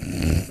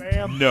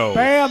 Bam. No.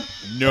 Bam.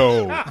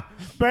 No.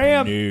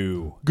 Bam.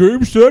 No.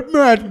 Game, set,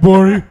 match,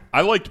 buddy.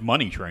 I liked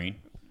Money Train.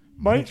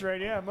 Money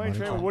Train, yeah. Money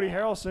Train with Woody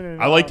Harrelson.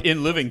 And, I liked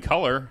In Living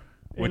Color,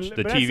 which In- the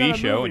but that's not TV a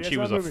show, movie. and she That's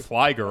was not a a movie.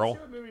 fly Let's girl. see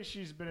what movie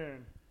she's been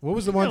in. What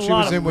was the one got a she lot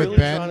was of in with Really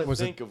trying Ben? to Was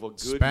think it of a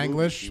good movie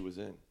Spanglish? she was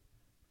in.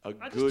 A I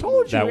good just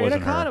told you. That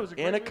wasn't Anaconda her. was a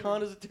great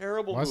Anaconda's a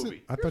terrible Was movie.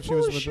 it? I movie. thought she You're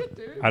was full with of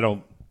the- shit, dude. I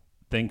don't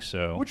think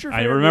so. What's your I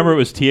favorite remember it movie?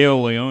 was Tio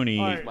Leone,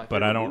 All right.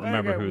 but I don't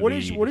remember Okay, who what the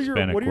is- what are your-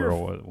 Hispanic what are your-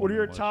 girl was. What are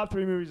your was. top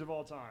 3 movies of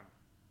all time?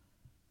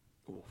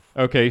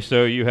 Okay,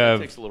 so you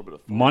have takes a little bit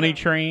of thought. Money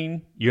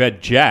Train. You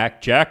had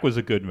Jack. Jack was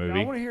a good Now, I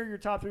movie. want to hear your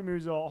top 3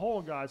 movies of all. Hold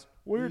on, guys.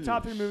 What are your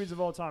top 3 movies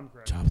of all time,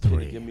 Craig? Top Can you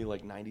 3. give me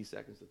like 90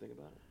 seconds to think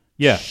about it?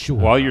 Yeah. Sure.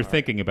 While you're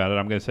thinking about it,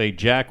 I'm going to say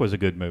Jack was a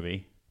good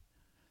movie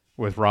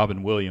with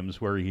Robin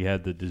Williams, where he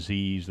had the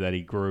disease that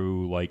he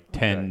grew like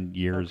 10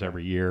 years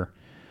every year.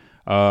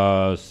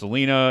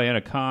 Selena,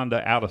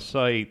 Anaconda, Out of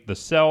Sight. The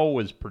Cell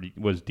was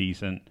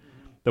decent.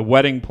 The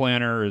Wedding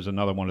Planner is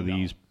another one of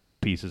these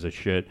pieces of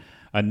shit.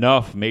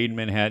 Enough, Made in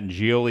Manhattan,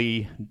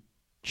 Geely,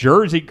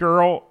 Jersey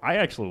Girl. I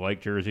actually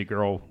like Jersey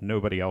Girl.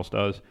 Nobody else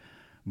does.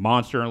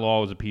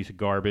 Monster-in-Law was a piece of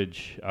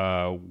garbage.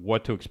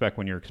 What to Expect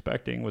When You're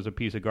Expecting was a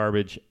piece of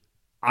garbage.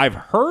 I've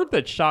heard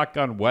that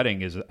Shotgun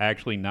Wedding is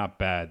actually not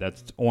bad.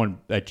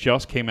 That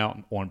just came out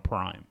on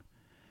Prime,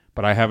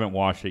 but I haven't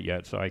watched it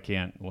yet, so I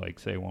can't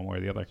say one way or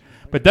the other.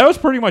 But that was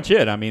pretty much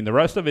it. I mean, the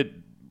rest of it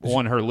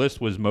on her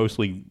list was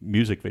mostly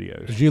music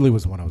videos. Geely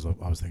was the one I was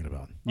thinking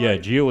about. Yeah,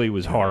 Geely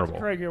was horrible.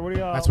 Craig here. What are,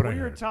 That's what what I are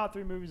your heard. top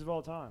 3 movies of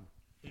all time?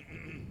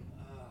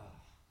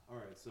 All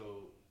right, so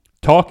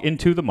Talk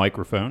into the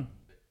microphone.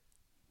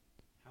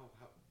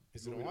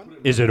 Is it on?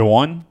 Is it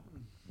on?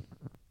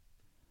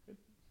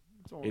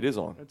 It's on. it is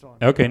on. It's on.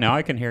 Okay, now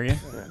I can hear you.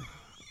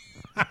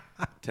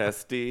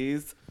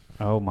 Testes.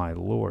 Oh my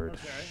lord!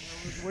 Okay.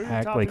 What are your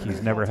Act top like 3 he's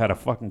movies never of all had a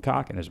time? fucking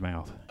cock in his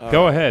mouth.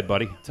 Go ahead,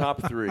 buddy.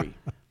 Top 3.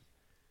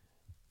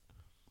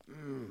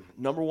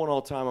 Number 1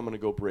 all time, I'm going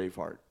to go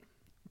Braveheart.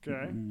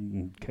 Okay.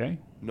 Okay.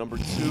 Number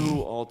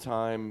 2 all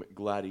time,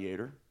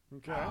 Gladiator.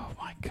 Okay. Oh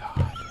my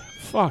god!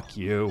 Fuck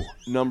you.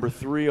 Number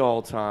 3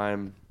 all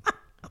time,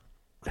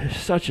 It's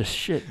such a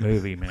shit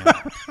movie, man.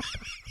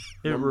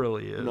 It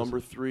really is. Number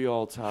 3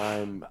 all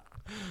time.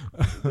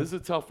 This is a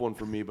tough one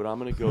for me, but I'm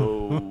going to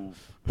go.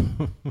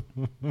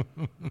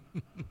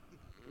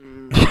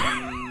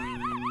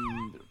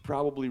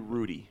 Probably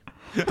Rudy.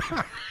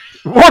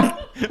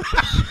 What?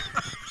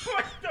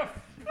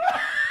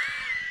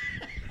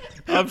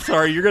 I'm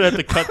sorry. You're gonna have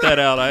to cut that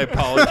out. I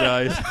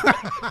apologize.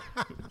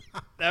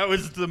 That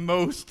was the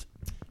most.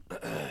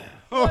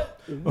 What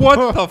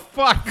the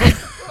fuck?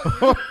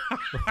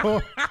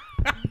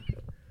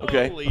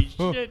 Okay. Holy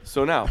shit!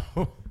 So now,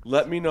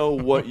 let me know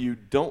what you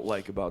don't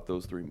like about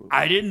those 3 movies.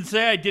 I didn't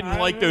say I didn't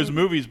like those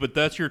movies, but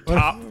that's your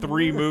top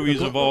 3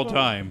 movies of all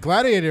time.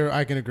 Gladiator,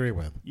 I can agree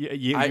with.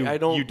 I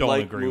don't you don't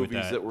like agree with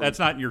movies that. that were- That's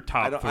not your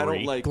top I don't, 3. I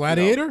don't like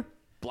Gladiator?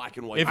 black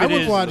and white. If I it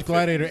would is watch the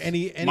Gladiator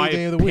any My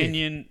day of the week.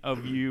 opinion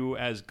of you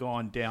has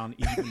gone down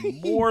even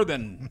more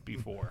than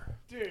before.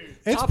 Dude.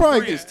 It's top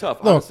probably 3 is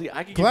tough. Look, Honestly,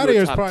 I could give you a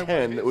Gladiator's top probably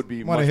 10 that would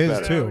be one much of his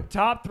better. too. So,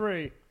 top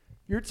 3.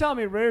 You're telling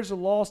me Raiders of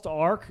the Lost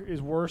Ark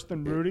is worse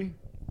than Rudy?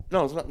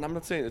 No, it's not, I'm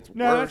not saying it's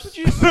No, worse. that's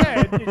what you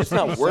said. It's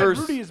not worse.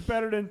 Rudy is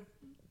better than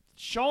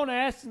Sean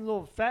Astin's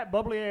little fat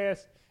bubbly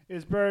ass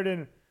is better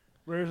than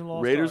Raiders of the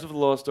Lost Raiders Ark. of the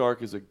Lost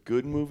Ark is a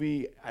good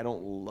movie. I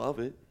don't love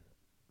it.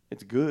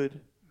 It's good.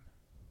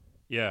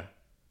 Yeah,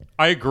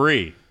 I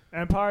agree.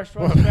 Empire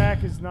Strikes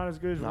Back is not as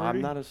good as No, Rudy.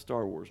 I'm not a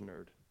Star Wars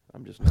nerd.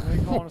 I'm just not. Now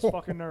you're calling us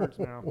fucking nerds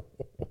now.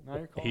 Now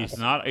you're calling He's us.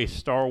 not a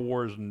Star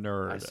Wars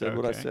nerd. I said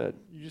what I okay? said.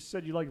 You just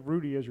said you like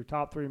Rudy as your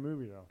top 3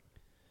 movie though.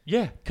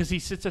 Yeah, because he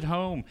sits at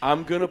home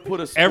I'm gonna put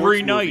a sports every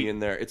movie night in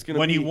there. It's gonna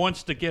when be, he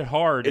wants to get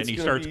hard and it's he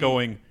gonna starts be-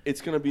 going,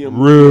 It's gonna be a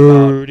movie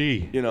Rudy,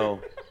 about, you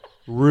know.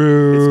 It's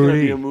Rudy.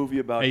 gonna be a movie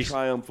about He's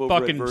triumph over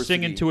fucking adversity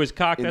singing to his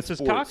cock. in That's his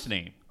sports. cock's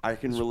name. I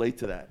can relate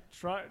to that.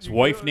 Try, His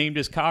wife named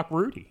his cock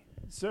Rudy.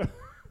 So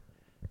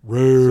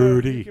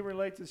Rudy. you can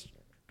relate to.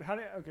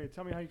 Okay,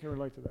 tell me how you can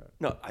relate to that.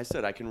 No, I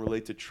said I can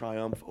relate to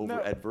triumph over No,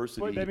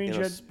 adversity but that means in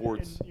you a had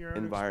sports your own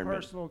environment.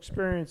 personal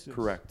experiences.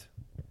 Correct.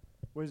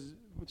 Was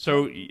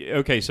So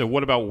okay, so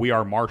what about We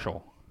Are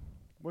Marshall?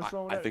 what's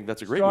wrong with I that? think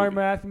that's a great Starring movie.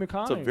 Matthew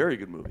McConaughey. It's a very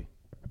good movie.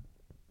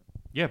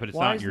 Yeah, but it's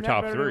Why not in isn't your that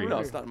top better than three. Rudy? No,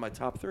 it's not in my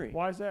top three.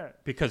 Why is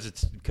that? Because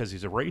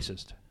he's a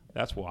racist.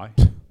 That's why.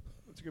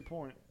 That's a good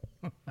point.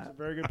 That's a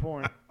very good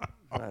point.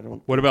 I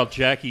don't. What about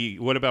Jackie?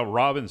 What about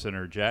Robinson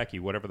or Jackie?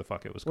 Whatever the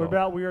fuck it was What called.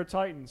 about We Are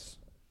Titans?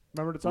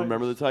 Remember the Titans?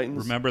 Remember the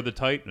Titans? Remember the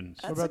Titans?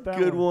 That's What about a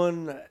that good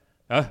one.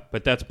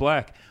 But that's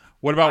black.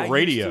 What about I used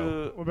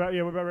Radio? to- What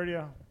about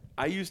Radio?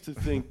 I used to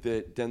think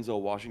that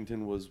Denzel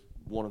Washington was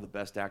one of the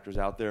best actors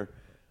out there,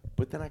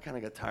 but then I kind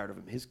of got tired of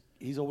him.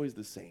 He's always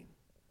the same.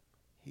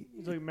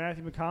 He's like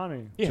Matthew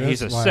McConaughey. Yeah, Just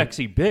he's a like-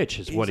 sexy bitch,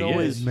 is what he He's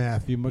always- is.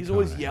 Matthew McConaughey. He's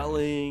always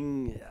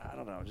yelling. I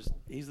don't know. Just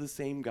he's the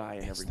same guy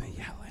in every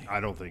movie. I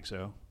don't think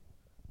so.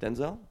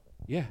 Denzel.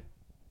 Yeah.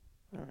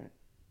 All right.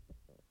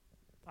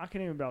 I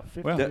can name about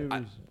 50 Well-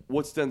 movies.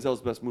 What's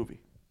Denzel's best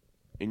movie,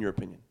 in your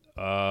opinion?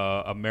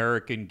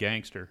 American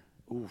Gangster.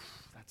 Oof,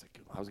 that's a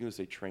good one. I was going to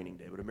say Training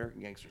Day, but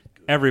American Gangster is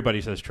good. Everybody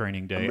says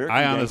Training Day. American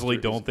I honestly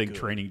Gangster is don't think good.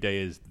 Training Day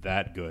is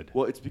that good.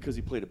 Well, it's because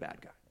he played a bad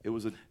guy. It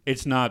was a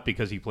It's not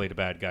because he played a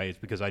bad guy. It's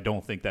because I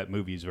don't think that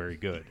movie is very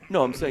good.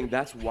 no. I'm saying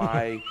that's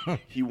why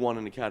he won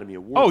an Academy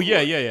Award. Oh for yeah,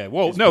 it. yeah, yeah.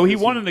 Well, It's no, he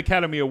because won an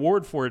Academy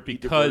Award for it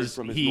diverted because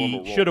from his he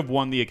normal role. should have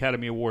won the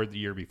Academy Award the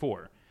year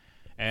before.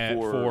 And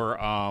For-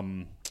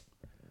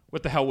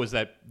 what the hell was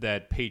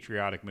that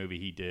patriotic movie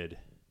he did?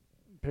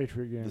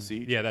 Patriot Game. The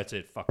Siege. Yeah, that's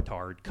it.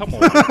 Fucktard. Come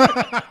on.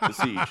 The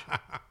Siege.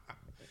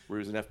 Where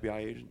he was an FBI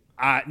agent.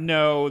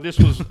 No,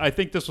 I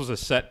think this was a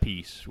set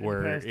piece where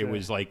Independence it Day.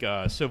 was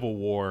like Civil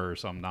War or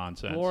some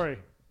nonsense. Glory.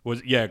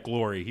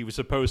 Glory. He was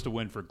supposed to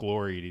win for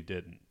Glory and he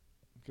didn't.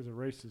 Because of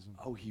racism.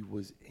 Oh, he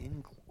was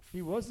in.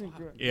 He wasn't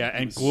good. Yeah,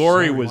 and was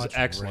Glory so was much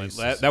excellent.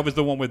 racist. That was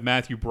the one with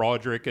Matthew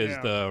Broderick as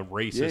Yeah. the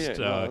racist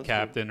Yeah, no, that's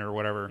captain or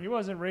whatever. He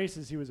wasn't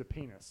racist. He was a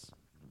penis.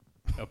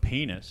 A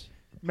penis.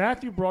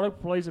 Matthew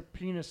Broderick plays a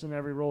penis in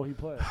every role he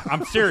plays.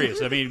 I'm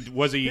serious. I mean,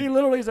 was He he?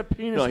 literally is a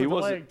penis No, with he a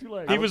wasn't. leg, 2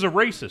 legs. He was a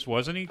racist,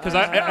 wasn't he? Because No,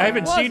 I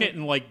haven't he seen wasn't. it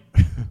in like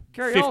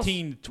Carrie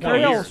 15, 20 Carrie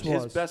years. Ellis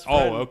was. His best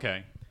friend. Oh,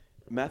 okay.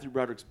 Matthew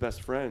Broderick's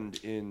best friend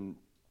in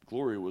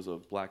Glory was a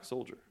black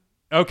soldier.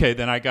 Okay,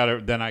 then I got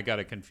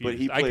it confused. But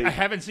he played- I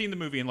haven't seen the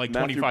movie in like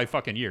Matthew- 25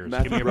 fucking years. Give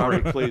Matthew me a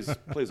break. Broderick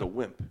plays a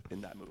wimp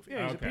in that movie.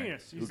 Yeah, he's Okay. a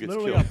penis. Who He's gets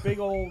literally killed. a big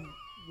old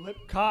lip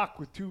cock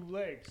with 2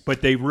 legs. But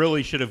they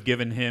really should have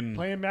given him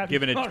Playing Matthew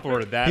given it for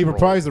Broderick. that. He role,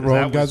 reprised the 'cause role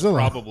that in was Godzilla.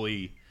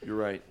 Probably You're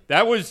right.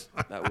 that was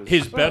That was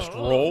his best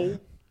Oh. role,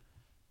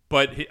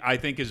 but I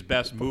think his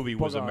best movie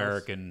was Bug eyes.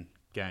 American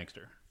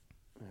Gangster.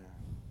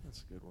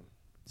 That's a good one.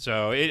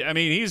 So I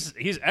mean,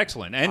 he's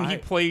excellent, and he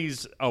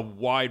plays a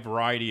wide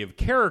variety of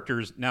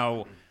characters.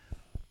 Now,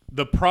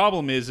 the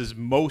problem is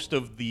most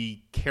of the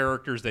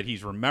characters that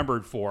he's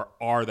remembered for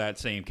are that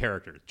same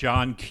character,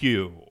 John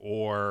Q.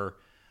 or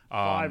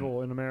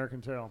Rival in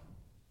American Tail.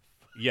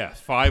 yes,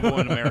 Five-O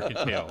in American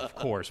Tail, of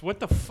course. What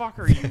the fuck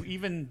are you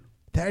even?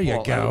 There you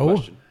Paul, I have a go.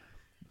 question.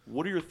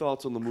 What are your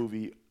thoughts on the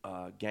movie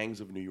Gangs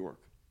of New York?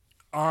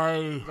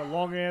 It's a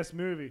long ass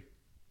movie.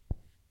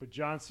 But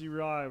John C.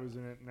 Reilly was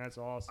in it, and that's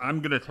awesome.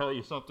 I'm gonna tell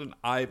you something.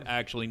 I've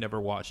actually never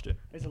watched it.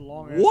 It's a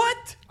long ass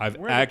What? I've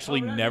Where the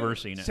actually fuck did I never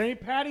do? seen it. St.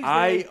 Patty's Day.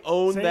 I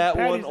own St. that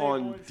Patty's one Day,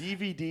 on boys.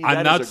 DVD. I'm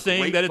That not is a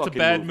saying great that it's a fucking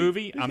bad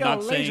movie. He's I'm got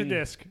not a laser saying.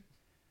 disc.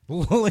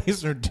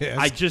 Laser disc.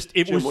 I just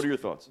it Jim, was what are your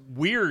thoughts?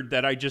 weird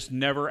that I just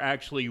never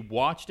actually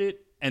watched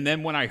it, and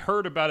then when I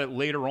heard about it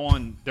later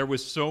on, there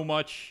was so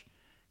much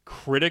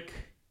critical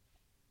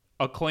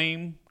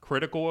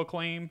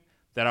acclaim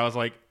that I was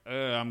like,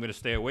 I'm going to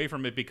stay away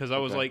from it because I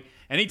was Okay. like,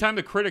 anytime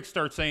the critics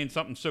start saying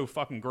something so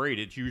fucking great,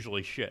 it's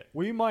usually shit.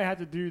 We might have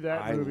to do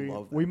that I movie.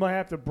 love that We might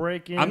have to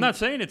break in. I'm not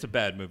saying it's a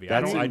bad movie.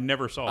 That's I in-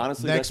 never saw it.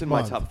 Honestly, Next that's in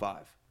month. my top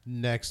 5.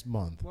 Next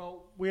month.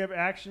 Well, we have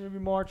Action Movie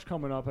March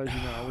coming up, as you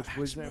know, which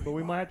was, but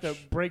we might have to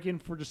break in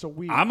for just a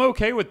week. I'm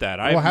okay with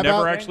that. I've how never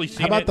about- actually how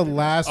seen about it. the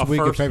last a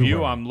week of first view,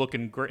 February? I'm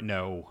looking great.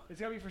 No.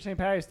 It's gotta be for St.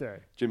 Patty's Day.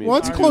 Jimmy, Well,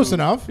 if it's you close do-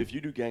 enough. If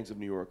you do Gangs of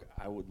New York,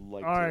 I would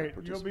like All to right,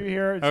 participate. you'll be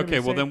here. It's gonna Okay,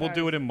 be well then St. we'll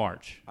do it Patty's- in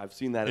March. I've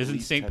seen that. at Isn't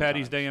least St. 10 Patty's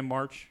times. Day in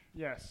March?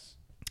 Yes.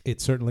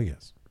 It certainly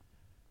is.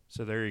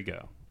 So there you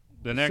go.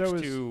 The next so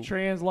two, is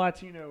Trans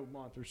Latino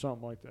Month or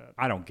something like that.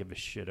 I don't give a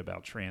shit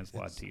about trans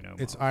Latino.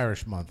 It's month.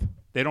 Irish month.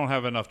 They don't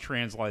have enough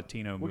trans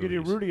Latino We movies.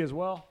 could do Rudy as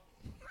well.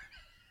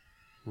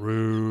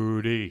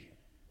 Rudy.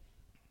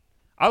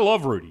 I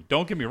love Rudy.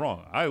 Don't get me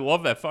wrong. I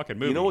love that fucking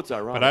movie. You know what's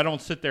ironic? But I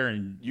don't sit there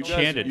and You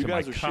chant guys, it you to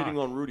guys my are cock.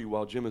 shitting on Rudy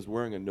while Jim is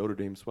wearing a Notre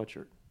Dame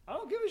sweatshirt. I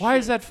don't give a shit. Why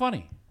is that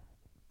funny?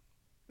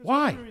 There's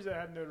why? other movies that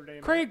have Notre Dame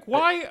in Craig,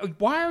 it.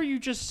 why are you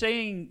just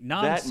saying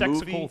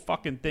nonsensical movie-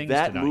 fucking things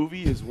That tonight?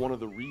 movie is one of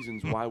the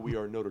reasons why we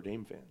are Notre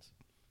Dame fans.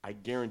 I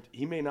guarantee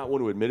he may not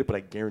want to admit it, but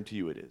I guarantee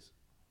you it is.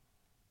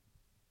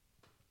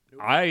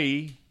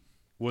 I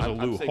was a I'm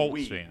Lou saying Holtz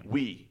we, fan.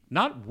 We.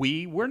 Not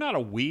we. We're not a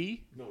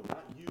we. No,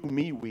 not you,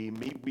 me, we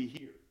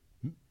here.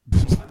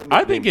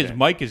 I think his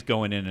mic is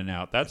going in and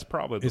out. That's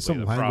probably Is some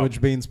the language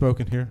problem. being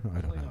spoken here?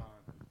 I don't know.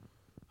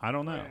 I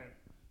don't know.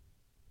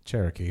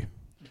 Cherokee.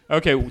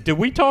 Okay, did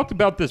we talk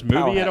about this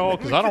movie at all?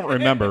 Because I don't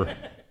remember.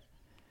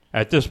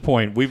 At this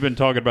point, we've been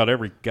talking about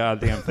every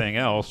goddamn thing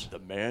else. The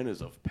man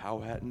is of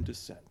Powhatan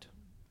descent.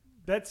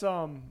 That's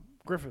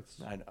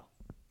Griffiths. I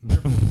know.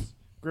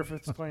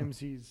 Griffiths claims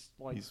he's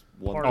like He's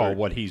one part Oh, of-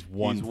 what he's He's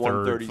 1/3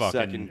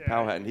 fucking. 132nd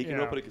Powhatan. He can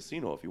Yeah. open a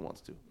casino if he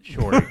wants to.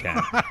 Sure he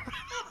can.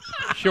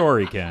 Sure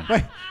he can.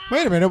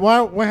 Wait a minute.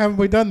 Why haven't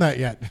we done that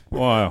yet?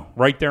 Wow,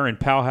 right there in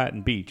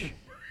Powhatan Beach.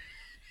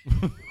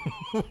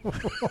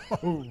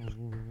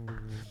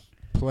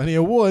 Plenty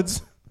of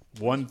woods.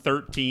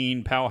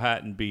 113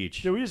 Powhatan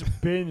Beach. Dude, we just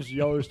binged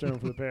Yellowstone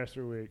for the past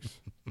 3 weeks.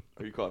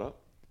 Are you caught up?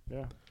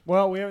 Yeah.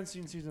 Well, we haven't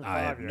seen season 5 I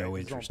have yet. no 'cause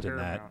it's on interest in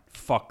that. Paramount.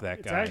 Fuck that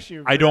It's guy. actually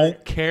I very-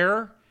 don't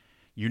care.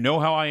 You know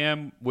how I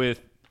am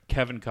with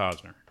Kevin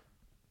Costner.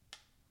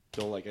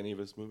 Don't like any of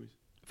his movies?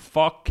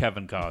 Fuck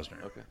Kevin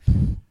Costner. Okay.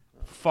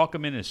 Fuck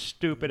him in his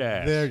stupid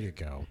ass. There you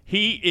go.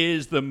 He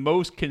is the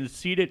most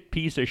conceited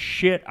piece of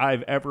shit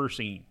I've ever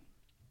seen.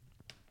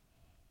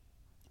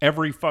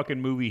 Every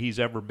fucking movie he's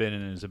ever been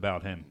in is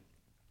about him.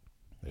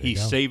 There you He's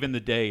go. saving the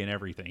day and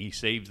everything. He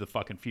saves the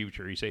fucking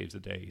future. He saves the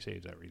day. He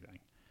saves everything.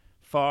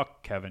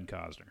 Fuck Kevin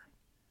Costner.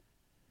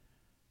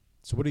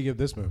 So what do you give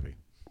this movie?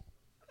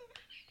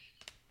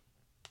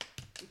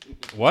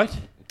 What?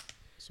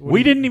 So what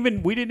We do you-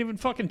 didn't even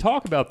fucking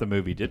talk about the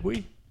movie, did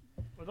we?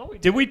 Well, don't we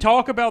Did we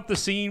talk about the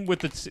scene with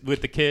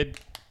the kid?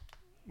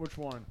 Which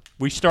one?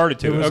 We started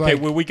to. It was Okay,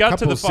 like well, we got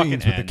to couple the fucking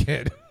scenes with end. the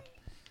kid.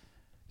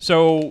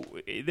 So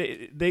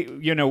they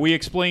we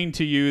explained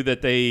to you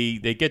that they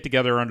get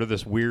together under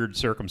this weird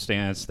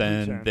circumstance.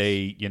 Then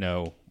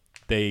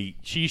Sense.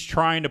 she's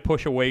trying to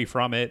push away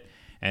from it,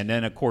 and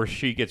then of course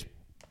she gets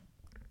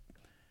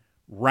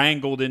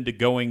wrangled into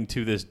going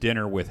to this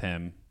dinner with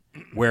him,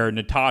 where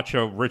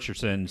Natasha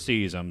Richardson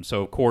sees him.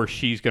 So of course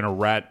she's going to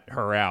rat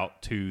her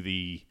out to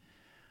the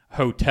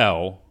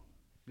hotel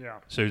Yeah.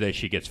 so that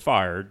she gets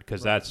fired,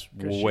 because that's 'Cause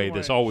the she way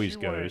this wanted- always she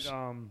goes.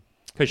 wanted,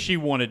 Because she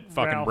wanted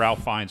fucking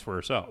Ralph Fiennes for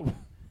herself,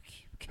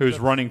 who's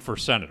running for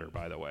senator,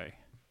 by the way.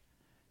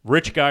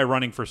 Rich guy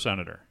running for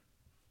senator.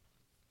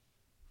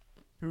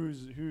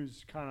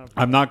 who's kind of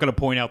I'm not going to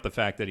point out the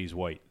fact that he's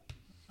white.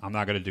 I'm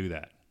not going to do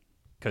that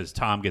because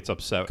Tom gets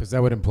upset. Because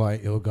that would imply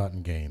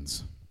ill-gotten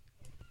gains.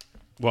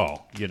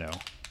 Well,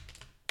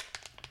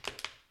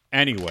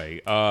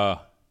 Anyway, the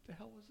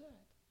hell was that?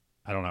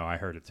 I don't know. I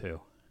heard it too.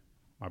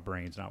 My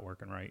brain's not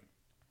working right.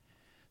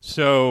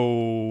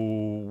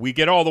 So we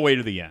get all the way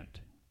to the end.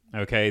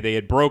 Okay, they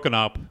had broken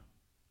up.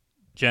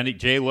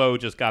 J-Lo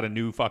just got a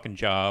new fucking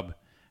job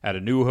at a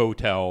new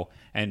hotel,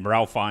 and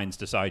Ralph Fiennes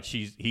decides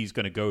he's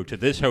going to go to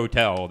this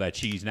hotel that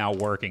she's now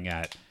working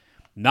at.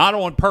 Not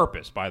on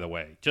purpose, by the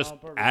way, just On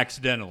purpose.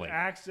 accidentally.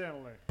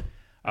 Accidentally.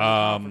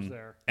 Conference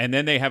there. And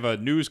then they have a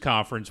news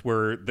conference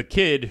where the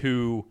kid,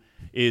 who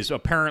is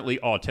apparently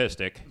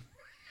autistic,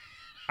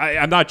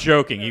 I'm not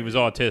joking, he was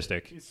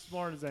autistic. He's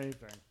smart as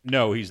anything.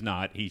 No, he's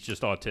not. He's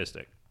just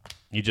autistic.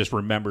 He just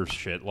remembers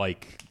shit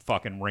like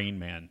fucking Rain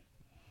Man.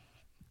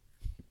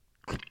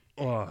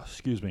 Oh,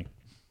 excuse me.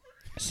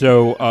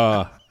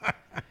 So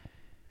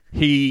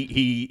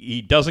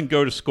he doesn't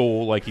go to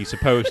school like he's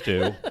supposed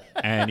to,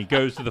 and he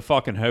goes to the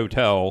fucking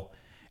hotel,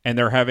 and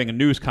they're having a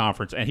news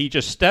conference, and he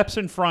just steps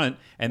in front,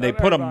 and they Of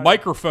put a everybody.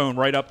 microphone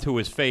right up to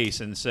his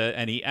face,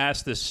 and he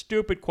asked this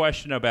stupid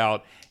question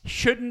about,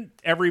 shouldn't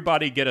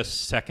everybody get a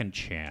second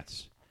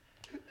chance?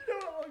 You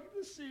know, like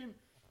this scene,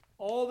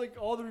 all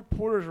the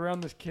reporters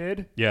around this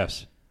kid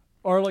Yes.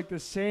 are like the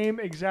same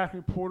exact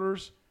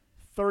reporters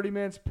 30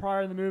 minutes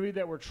prior in the movie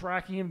that were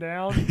tracking him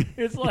down.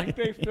 It's like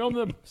they filmed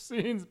the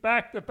scenes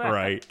back to back.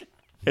 Right.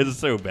 It's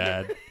so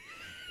bad.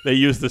 They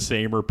use the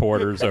same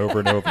reporters over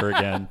and over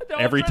again. No,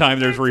 Every that's time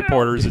there's true, too.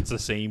 reporters, it's the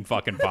same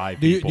fucking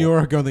five New people.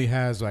 York only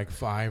has like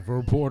 5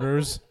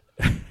 reporters.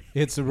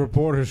 It's a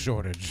reporter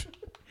shortage.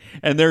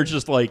 And they're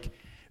just like,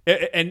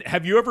 and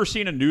have you ever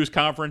seen a news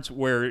conference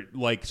where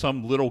like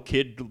some little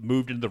kid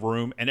moved into the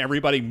room and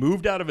everybody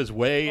moved out of his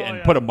way and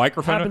yeah. put a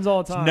microphone? Happens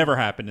all the time. It's never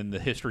happened in the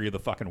history of the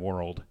fucking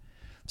world.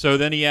 So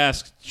then he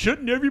asks,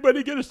 shouldn't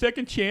everybody get a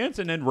second chance?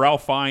 And then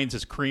Ralph Fiennes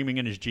is creaming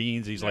in his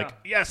jeans. He's like,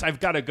 yes, I've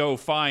got to go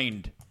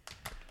find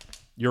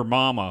your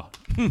mama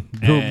Your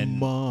and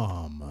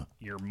mom.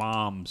 your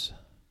mom's.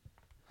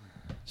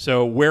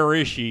 So where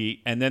is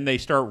she? And then they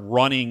start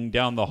running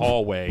down the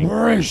hallway.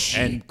 Where is she?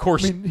 And of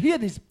course, I mean, he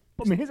had these.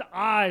 I mean, his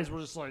eyes were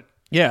just like.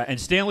 yeah, and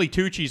Stanley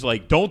Tucci's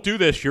like, don't do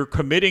this. You're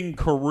committing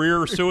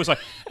career suicide.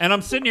 And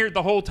I'm sitting here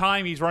the whole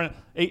time he's running.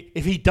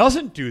 If he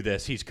doesn't do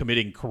this, he's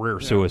committing career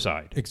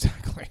suicide.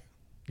 Exactly.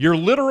 You're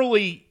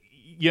literally,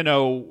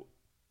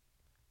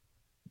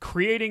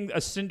 creating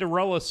a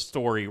Cinderella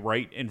story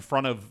right in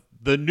front of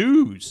the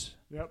news.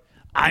 Yep.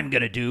 I'm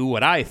going to do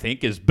what I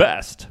think is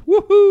best.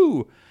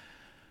 Woohoo!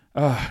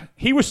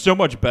 He was so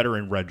much better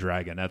in Red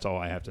Dragon. That's all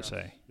I have to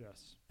say.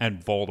 Yes.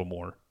 And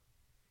Voldemort.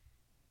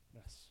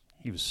 Yes.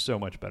 He was so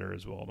much better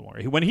as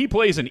Voldemort. When he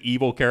plays an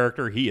evil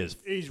character, he is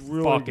He's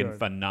really fucking good.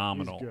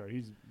 phenomenal. He's good.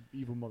 He's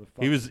evil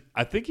motherfucker.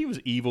 I think he was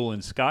evil in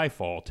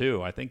Skyfall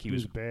too. I think he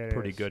was badass.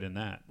 pretty good in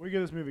that. What do you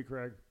give this movie,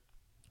 Craig?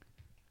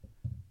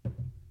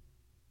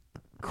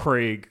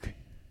 Craig.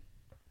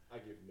 I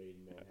give Maiden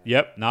Man.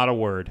 Yep, not a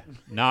word.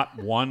 Not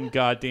one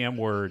goddamn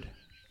word.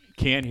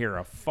 Can't hear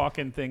a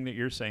fucking thing that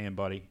you're saying,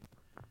 buddy.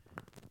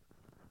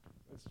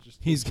 It's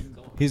just He's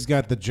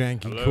got the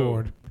janky Hello?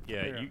 cord.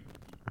 Yeah, Yeah.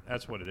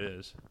 that's what it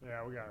is.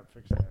 yeah, we gotta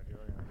fix that.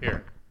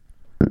 Here.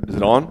 Is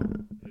it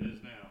on? It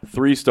is now.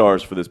 3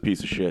 stars for this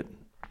piece of shit.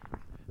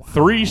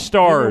 3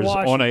 stars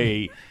watch on it.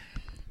 a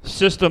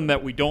system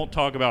that we don't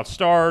talk about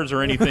stars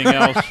or anything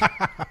else.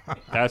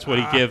 That's what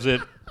he gives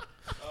it.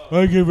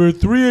 I give her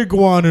 3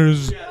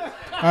 iguanas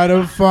out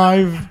of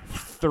 5.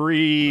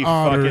 3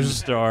 Otters. fucking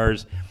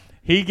stars.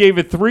 He gave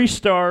it 3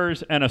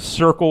 stars and a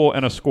circle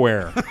and a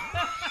square.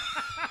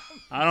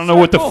 I don't know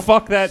what the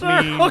fuck that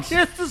means.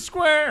 It's the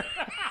square.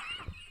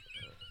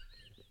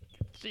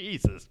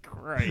 Jesus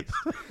Christ.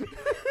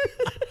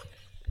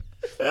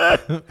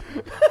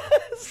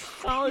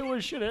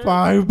 Hollywood shit.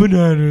 5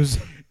 bananas.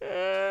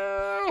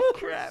 Oh,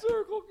 crap.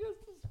 Circle gets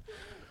the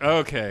square.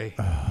 Okay.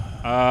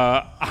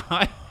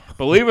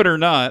 Believe it or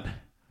not,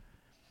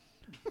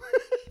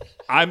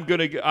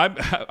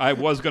 I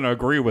was gonna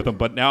agree with him,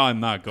 but now I'm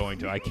not going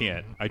to. I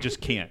can't. I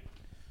just can't.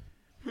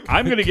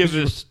 I'm gonna give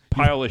this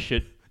pile of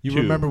shit. You 2.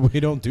 remember we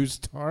don't do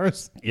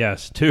stars?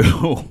 Yes,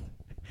 2.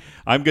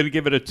 I'm gonna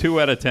give it a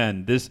 2 out of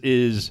 10. This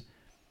is,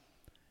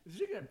 Is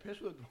he getting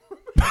pissed with?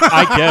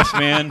 I guess,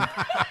 man.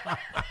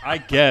 I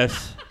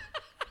guess.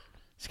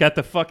 It's got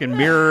the fucking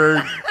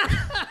mirror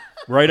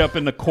right up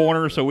in the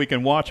corner so we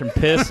can watch him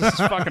piss. This is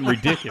fucking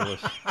ridiculous.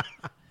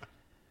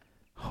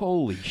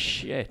 Holy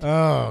shit.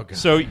 Oh, God.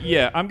 So,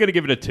 yeah, I'm going to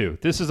give it a 2.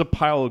 This is a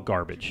pile of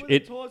garbage.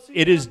 It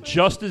is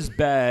just as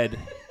bad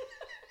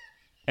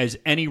as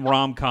any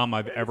rom-com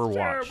I've ever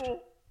watched.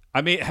 Terrible.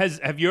 I mean,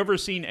 have you ever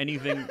seen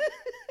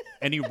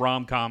any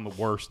rom-com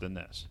worse than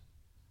this?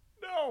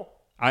 No,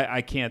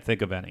 I can't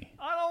think of any.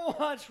 I don't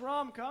watch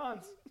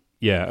rom-coms.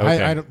 Yeah,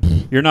 okay. I don't.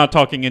 You're not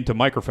talking into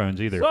microphones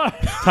either. Sorry.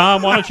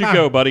 Tom, why don't you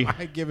go, buddy?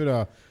 I give it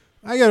a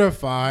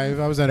 5.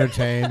 I was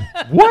entertained.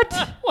 What?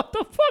 What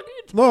the fuck are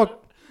you talking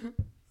Look,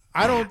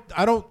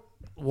 I don't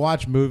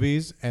watch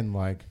movies and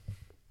like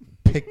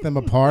pick them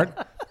apart.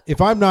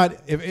 If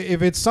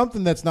it's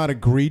something that's not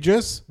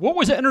egregious, What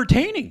was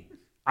entertaining?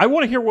 I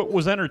want to hear what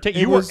was entertaining.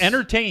 It You was- were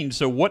entertained,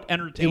 so what it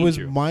entertained was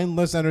you?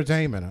 mindless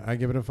entertainment. I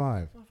give it a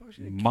 5.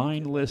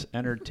 Mindless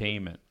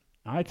entertainment.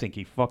 I think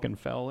he fucking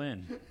fell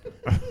in.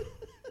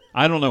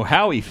 I don't know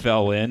how he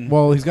fell in.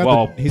 Well, he's got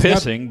while the, he's got-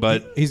 pissing,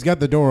 but he's got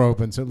the door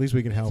open, so at least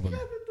we can help him.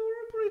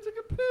 He took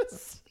a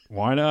piss.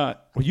 why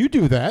not? Well, you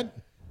do that.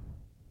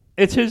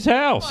 It's his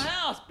house. My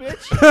house,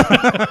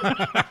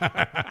 bitch.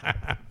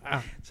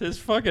 It's his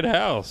fucking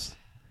house.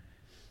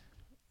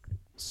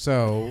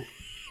 So,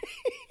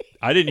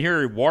 I didn't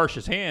hear him wash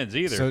his hands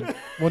either,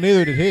 well,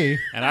 neither did he.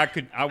 and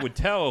I would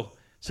tell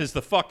since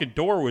the fucking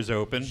door was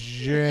open.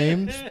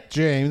 James,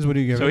 what do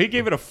you give So it? he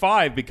gave it a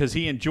 5 because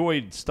he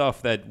enjoyed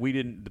stuff that we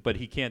didn't, but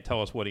he can't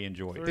tell us what he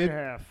enjoyed.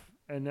 3.5,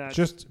 and that's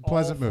Just all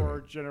pleasant for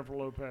movie. Jennifer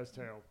Lopez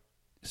tale.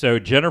 So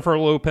Jennifer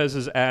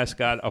Lopez's ass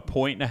got a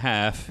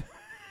 1.5,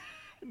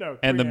 No,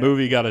 and the 3.5.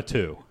 movie got a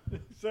 2.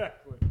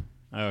 Exactly.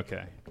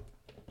 Okay,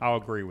 I'll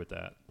agree with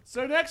that.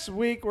 So next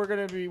week we're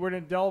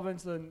gonna delve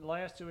into the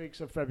last 2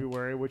 weeks of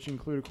February, which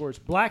include, of course,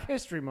 Black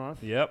History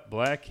Month. Yep,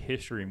 Black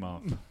History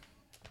Month.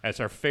 That's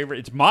our favorite.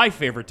 It's my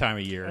favorite time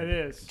of year. It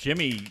is.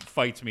 Jimmy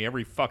fights me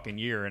every fucking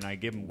year, and I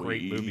give him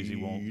great movies he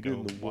won't Wade go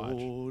in the watch.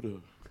 water.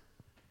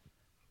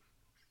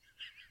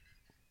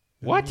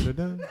 What?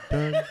 Dun,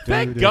 dun,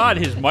 Thank dun, God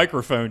dun. his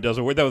microphone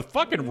doesn't work. The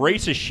fucking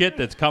racist shit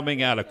that's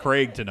coming out of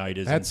Craig tonight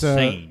is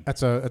insane.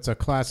 That's a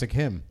classic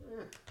hymn.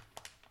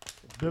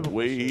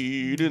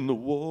 Wade in the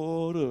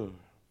water.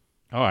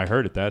 Oh, I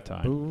heard it that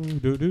time. Ooh,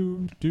 do,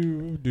 do,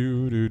 do,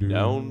 do, do, do.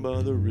 Down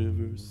by the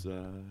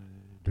riverside.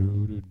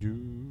 Do, do,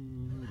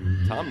 do,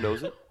 do. Tom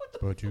knows it.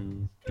 But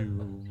you do,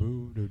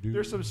 do, do, do,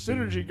 There's some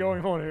synergy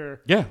going on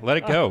here. Yeah, let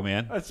it go,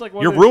 man. It's like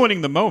one You're of those-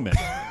 ruining the moment.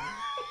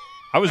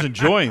 I was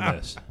enjoying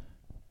this.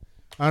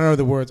 I don't know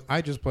the words.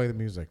 I just play the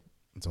music.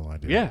 That's all I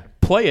do. Yeah,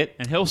 play it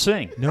and he'll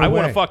sing. No I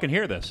want way. to fucking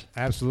hear this.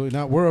 Absolutely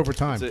not. We're over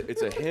time.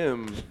 It's a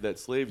hymn that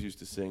slaves used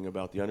to sing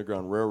about the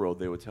Underground Railroad.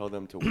 They would tell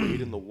them to wade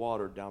in the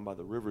water down by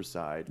the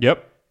riverside,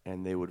 Yep.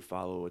 and they would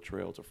follow a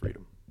trail to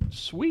freedom.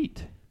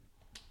 Sweet.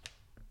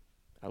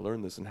 I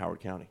learned this in Howard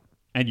County.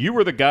 And you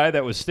were the guy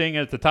that was staying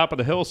at the top of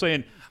the hill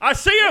saying, I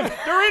see them.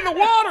 They're in the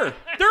water.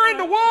 They're in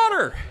the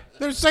water.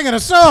 They're singing a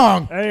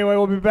song. Anyway,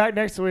 we'll be back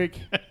next week.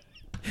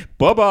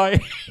 Bye-bye.